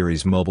 anime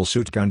series Mobile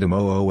Suit Gundam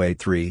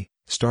 0083,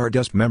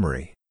 Stardust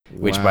Memory.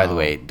 Which, by the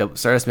way,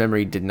 Stardust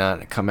Memory did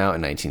not come out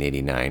in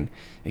 1989.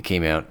 It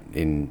came out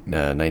in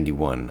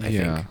 91, I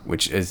think.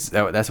 Which is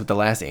that's what the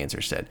last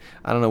answer said.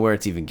 I don't know where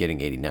it's even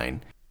getting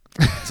 89.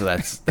 So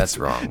that's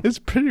wrong. It's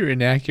pretty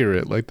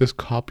inaccurate, like this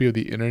copy of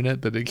the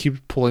internet that it keeps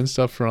pulling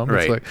stuff from.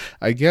 Right. It's like,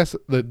 I guess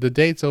the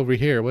date's over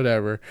here,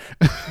 whatever.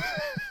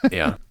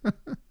 Yeah.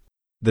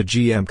 The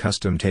GM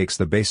Custom takes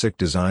the basic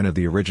design of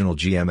the original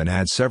GM and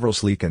adds several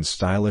sleek and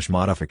stylish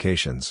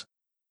modifications.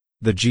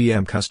 The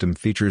GM Custom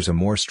features a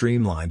more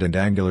streamlined and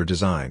angular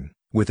design,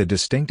 with a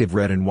distinctive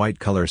red and white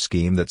color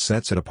scheme that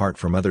sets it apart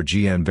from other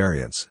GM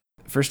variants.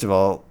 First of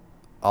all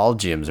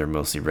GMs are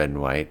mostly red and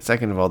white.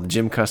 Second of all, the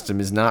GM Custom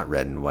is not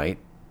red and white.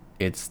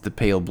 It's the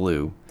pale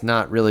blue. It's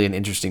not really an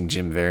interesting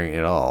GM variant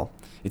at all.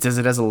 It says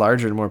it has a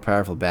larger and more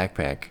powerful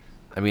backpack.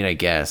 I mean, I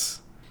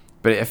guess.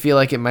 But I feel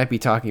like it might be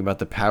talking about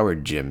the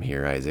powered GM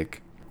here,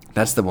 Isaac.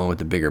 That's the one with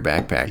the bigger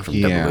backpack from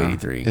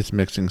 083. It's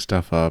mixing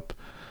stuff up.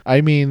 I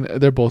mean,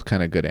 they're both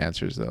kind of good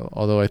answers, though.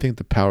 Although I think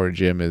the power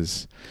gym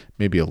is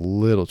maybe a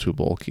little too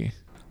bulky.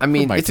 I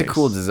mean, it's taste. a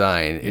cool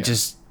design. Yeah.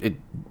 It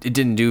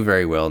didn't do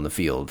very well in the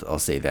field. I'll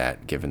say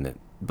that, given that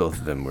both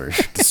of them were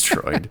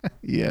destroyed.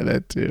 Yeah,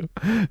 that too.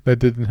 That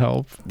didn't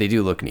help. They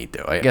do look neat,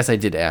 though. I guess I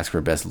did ask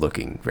for best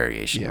looking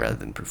variation rather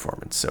than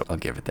performance, so I'll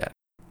give it that.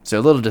 So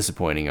a little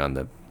disappointing on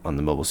the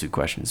mobile suit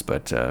questions,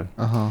 but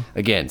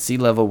again,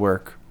 C-level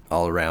work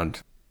all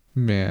around.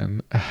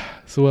 Man,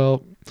 so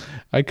well,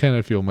 I kind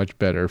of feel much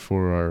better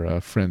for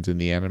our friends in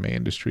the anime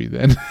industry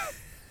then,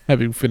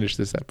 having finished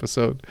this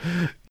episode.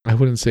 I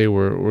wouldn't say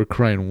we're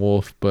crying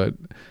wolf, but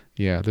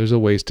yeah, there's a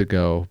ways to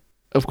go.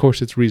 Of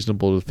course, it's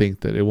reasonable to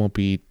think that it won't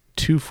be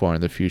too far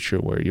in the future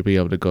where you'll be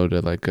able to go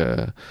to like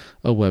a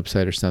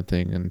website or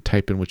something and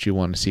type in what you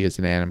want to see as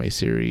an anime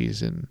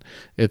series, and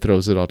it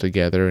throws it all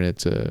together, and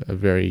it's a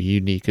very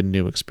unique and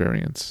new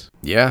experience.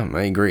 Yeah,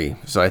 I agree.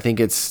 So I think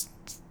it's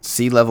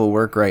C-level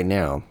work right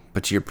now.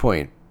 But to your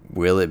point,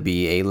 will it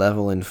be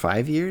A-level in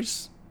 5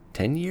 years?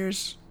 10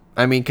 years?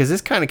 I mean, because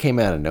this kind of came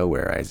out of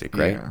nowhere, Isaac,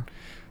 right? Yeah.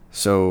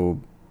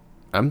 So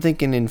I'm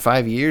thinking in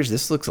 5 years,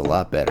 this looks a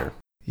lot better.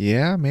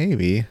 Yeah,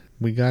 maybe.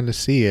 We got to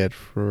see it.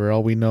 For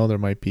all we know, there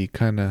might be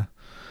kind of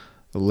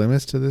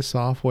limits to this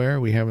software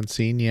we haven't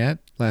seen yet.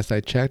 Last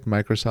I checked,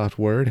 Microsoft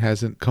Word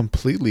hasn't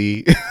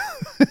completely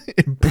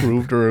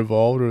improved or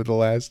evolved over the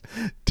last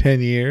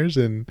 10 years,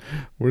 and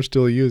we're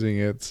still using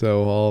it.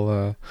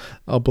 So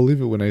I'll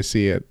believe it when I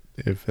see it.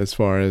 If as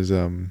far as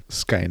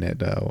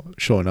Skynet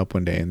showing up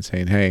one day and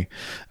saying, "Hey,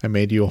 I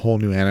made you a whole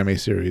new anime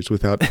series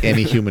without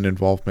any human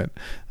involvement.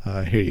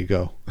 Here you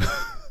go."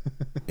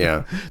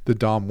 Yeah. The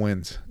Dom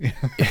wins.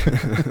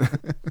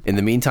 In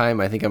the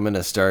meantime, I think I'm going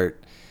to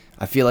start.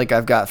 I feel like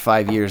I've got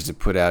 5 years to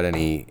put out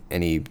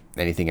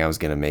anything I was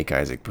going to make,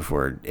 Isaac,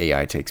 before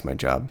AI takes my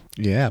job.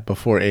 Yeah,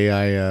 before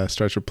AI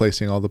starts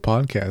replacing all the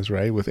podcasts,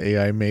 right? With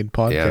AI made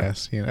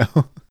podcasts,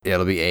 Yeah,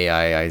 it'll be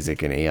AI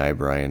Isaac and AI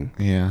Brian.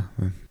 Yeah.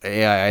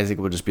 AI Isaac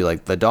will just be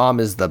like, the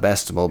Dom is the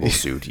best mobile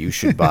suit. You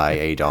should buy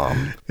a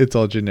Dom. It's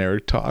all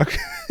generic talk.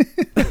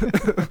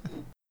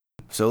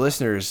 So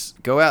listeners,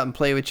 go out and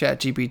play with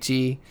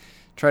ChatGPT.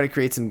 Try to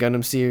create some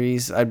Gundam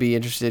series. I'd be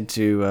interested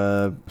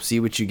to see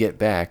what you get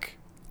back.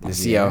 To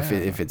see how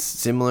if it's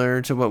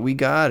similar to what we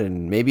got,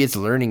 and maybe it's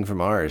learning from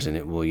ours, and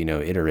it will,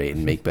 iterate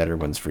and make better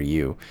ones for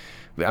you.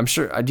 But I'm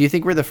sure. Do you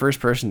think we're the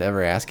first person to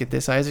ever ask it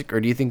this, Isaac, or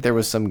do you think there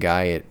was some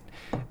guy at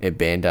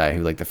Bandai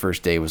who, like, the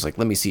first day was like,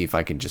 let me see if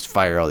I can just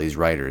fire all these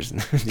writers,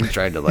 and he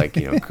tried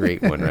to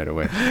create one right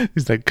away.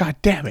 He's like, God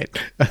damn it.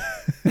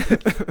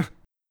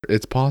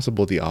 It's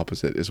possible the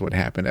opposite is what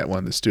happened at one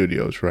of the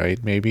studios,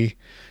 right? Maybe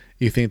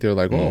you think they're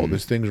like, oh,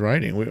 this thing's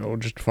writing. We'll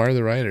just fire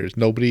the writers.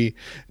 Nobody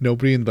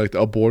in like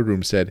a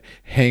boardroom said,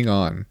 hang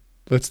on.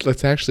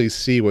 Let's actually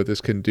see what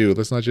this can do.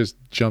 Let's not just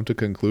jump to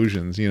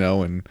conclusions,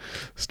 and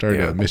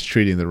start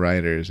mistreating the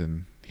writers.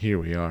 And here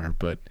we are.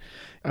 But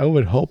I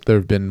would hope there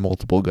have been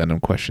multiple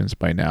Gundam questions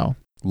by now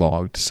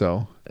logged.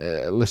 So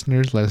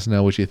listeners, let us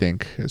know what you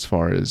think as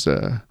far as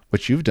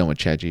what you've done with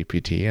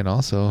ChatGPT. And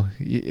also,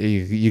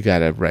 you got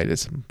to write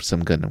us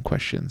some Gundam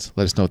questions.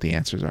 Let us know what the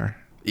answers are.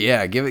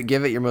 Yeah, give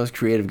it your most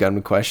creative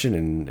Gundam question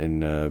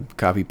and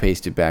copy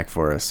paste it back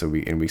for us so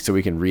we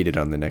can read it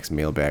on the next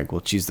mailbag.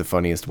 We'll choose the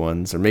funniest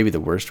ones, or maybe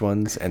the worst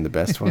ones and the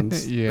best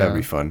ones. Yeah, that'd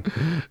be fun.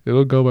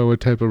 It'll go by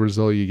what type of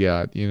result you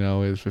got.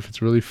 If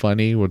it's really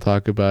funny, we'll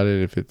talk about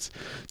it. If it's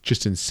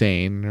just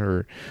insane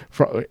or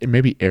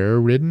maybe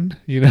error ridden,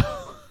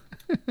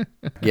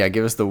 Yeah,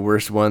 give us the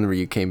worst one where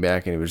you came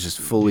back and it was just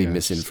fully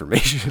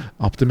misinformation.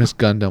 Optimus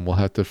Gundam will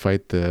have to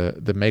fight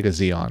the Mega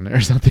Zeon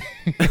or something.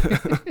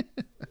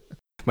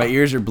 My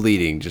ears are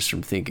bleeding just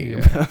from thinking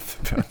about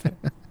that.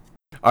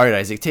 All right,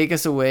 Isaac, take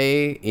us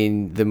away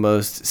in the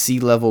most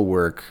sea-level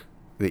work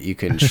that you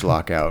can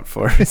schlock out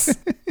for us.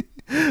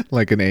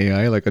 Like an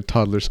AI, like a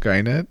toddler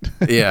Skynet?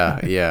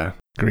 Yeah.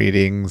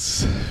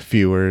 Greetings,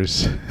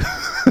 viewers.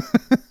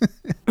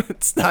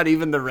 It's not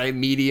even the right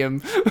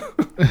medium.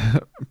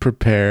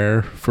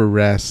 Prepare for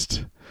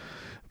rest.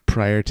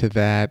 Prior to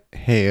that,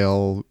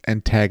 hail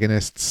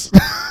antagonists.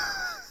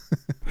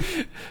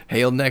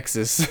 Hail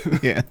Nexus.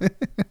 Yeah.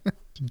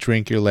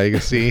 Drink your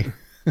legacy.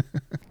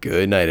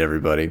 Good night,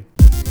 everybody.